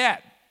never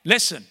forget,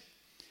 listen,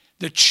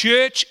 the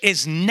church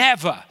is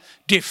never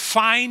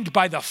defined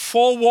by the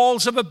four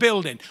walls of a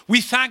building.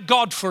 We thank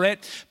God for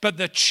it, but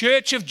the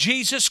church of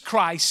Jesus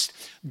Christ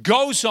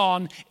goes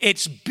on.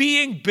 It's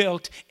being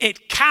built.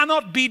 It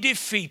cannot be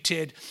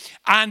defeated.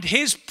 And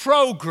his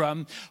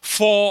program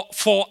for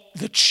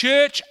the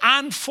church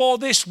and for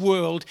this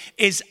world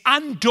is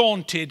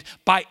undaunted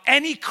by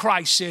any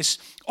crisis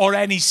or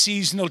any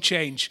seasonal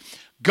change.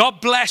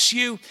 God bless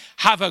you.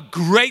 Have a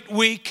great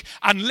week.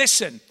 And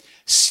listen,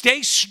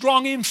 stay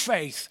strong in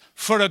faith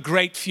for a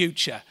great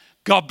future.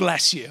 God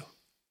bless you.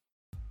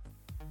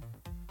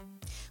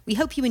 We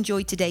hope you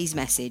enjoyed today's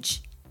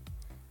message.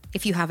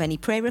 If you have any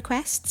prayer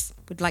requests,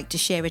 would like to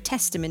share a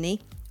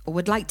testimony, or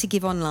would like to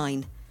give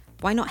online,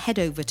 why not head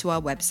over to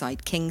our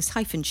website,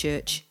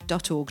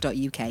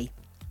 kings-church.org.uk.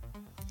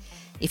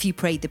 If you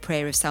prayed the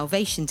prayer of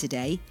salvation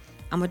today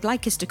and would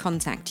like us to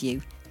contact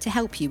you to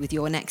help you with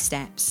your next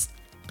steps,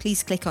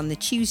 please click on the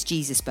Choose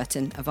Jesus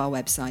button of our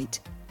website.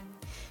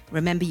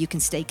 Remember, you can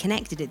stay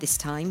connected at this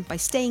time by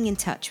staying in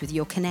touch with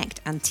your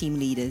Connect and team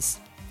leaders.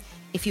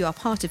 If you are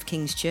part of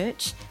King's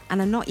Church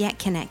and are not yet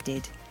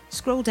connected,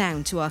 scroll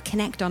down to our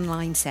Connect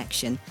Online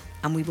section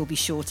and we will be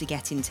sure to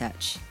get in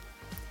touch.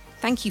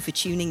 Thank you for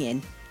tuning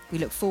in. We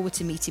look forward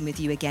to meeting with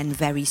you again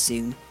very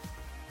soon.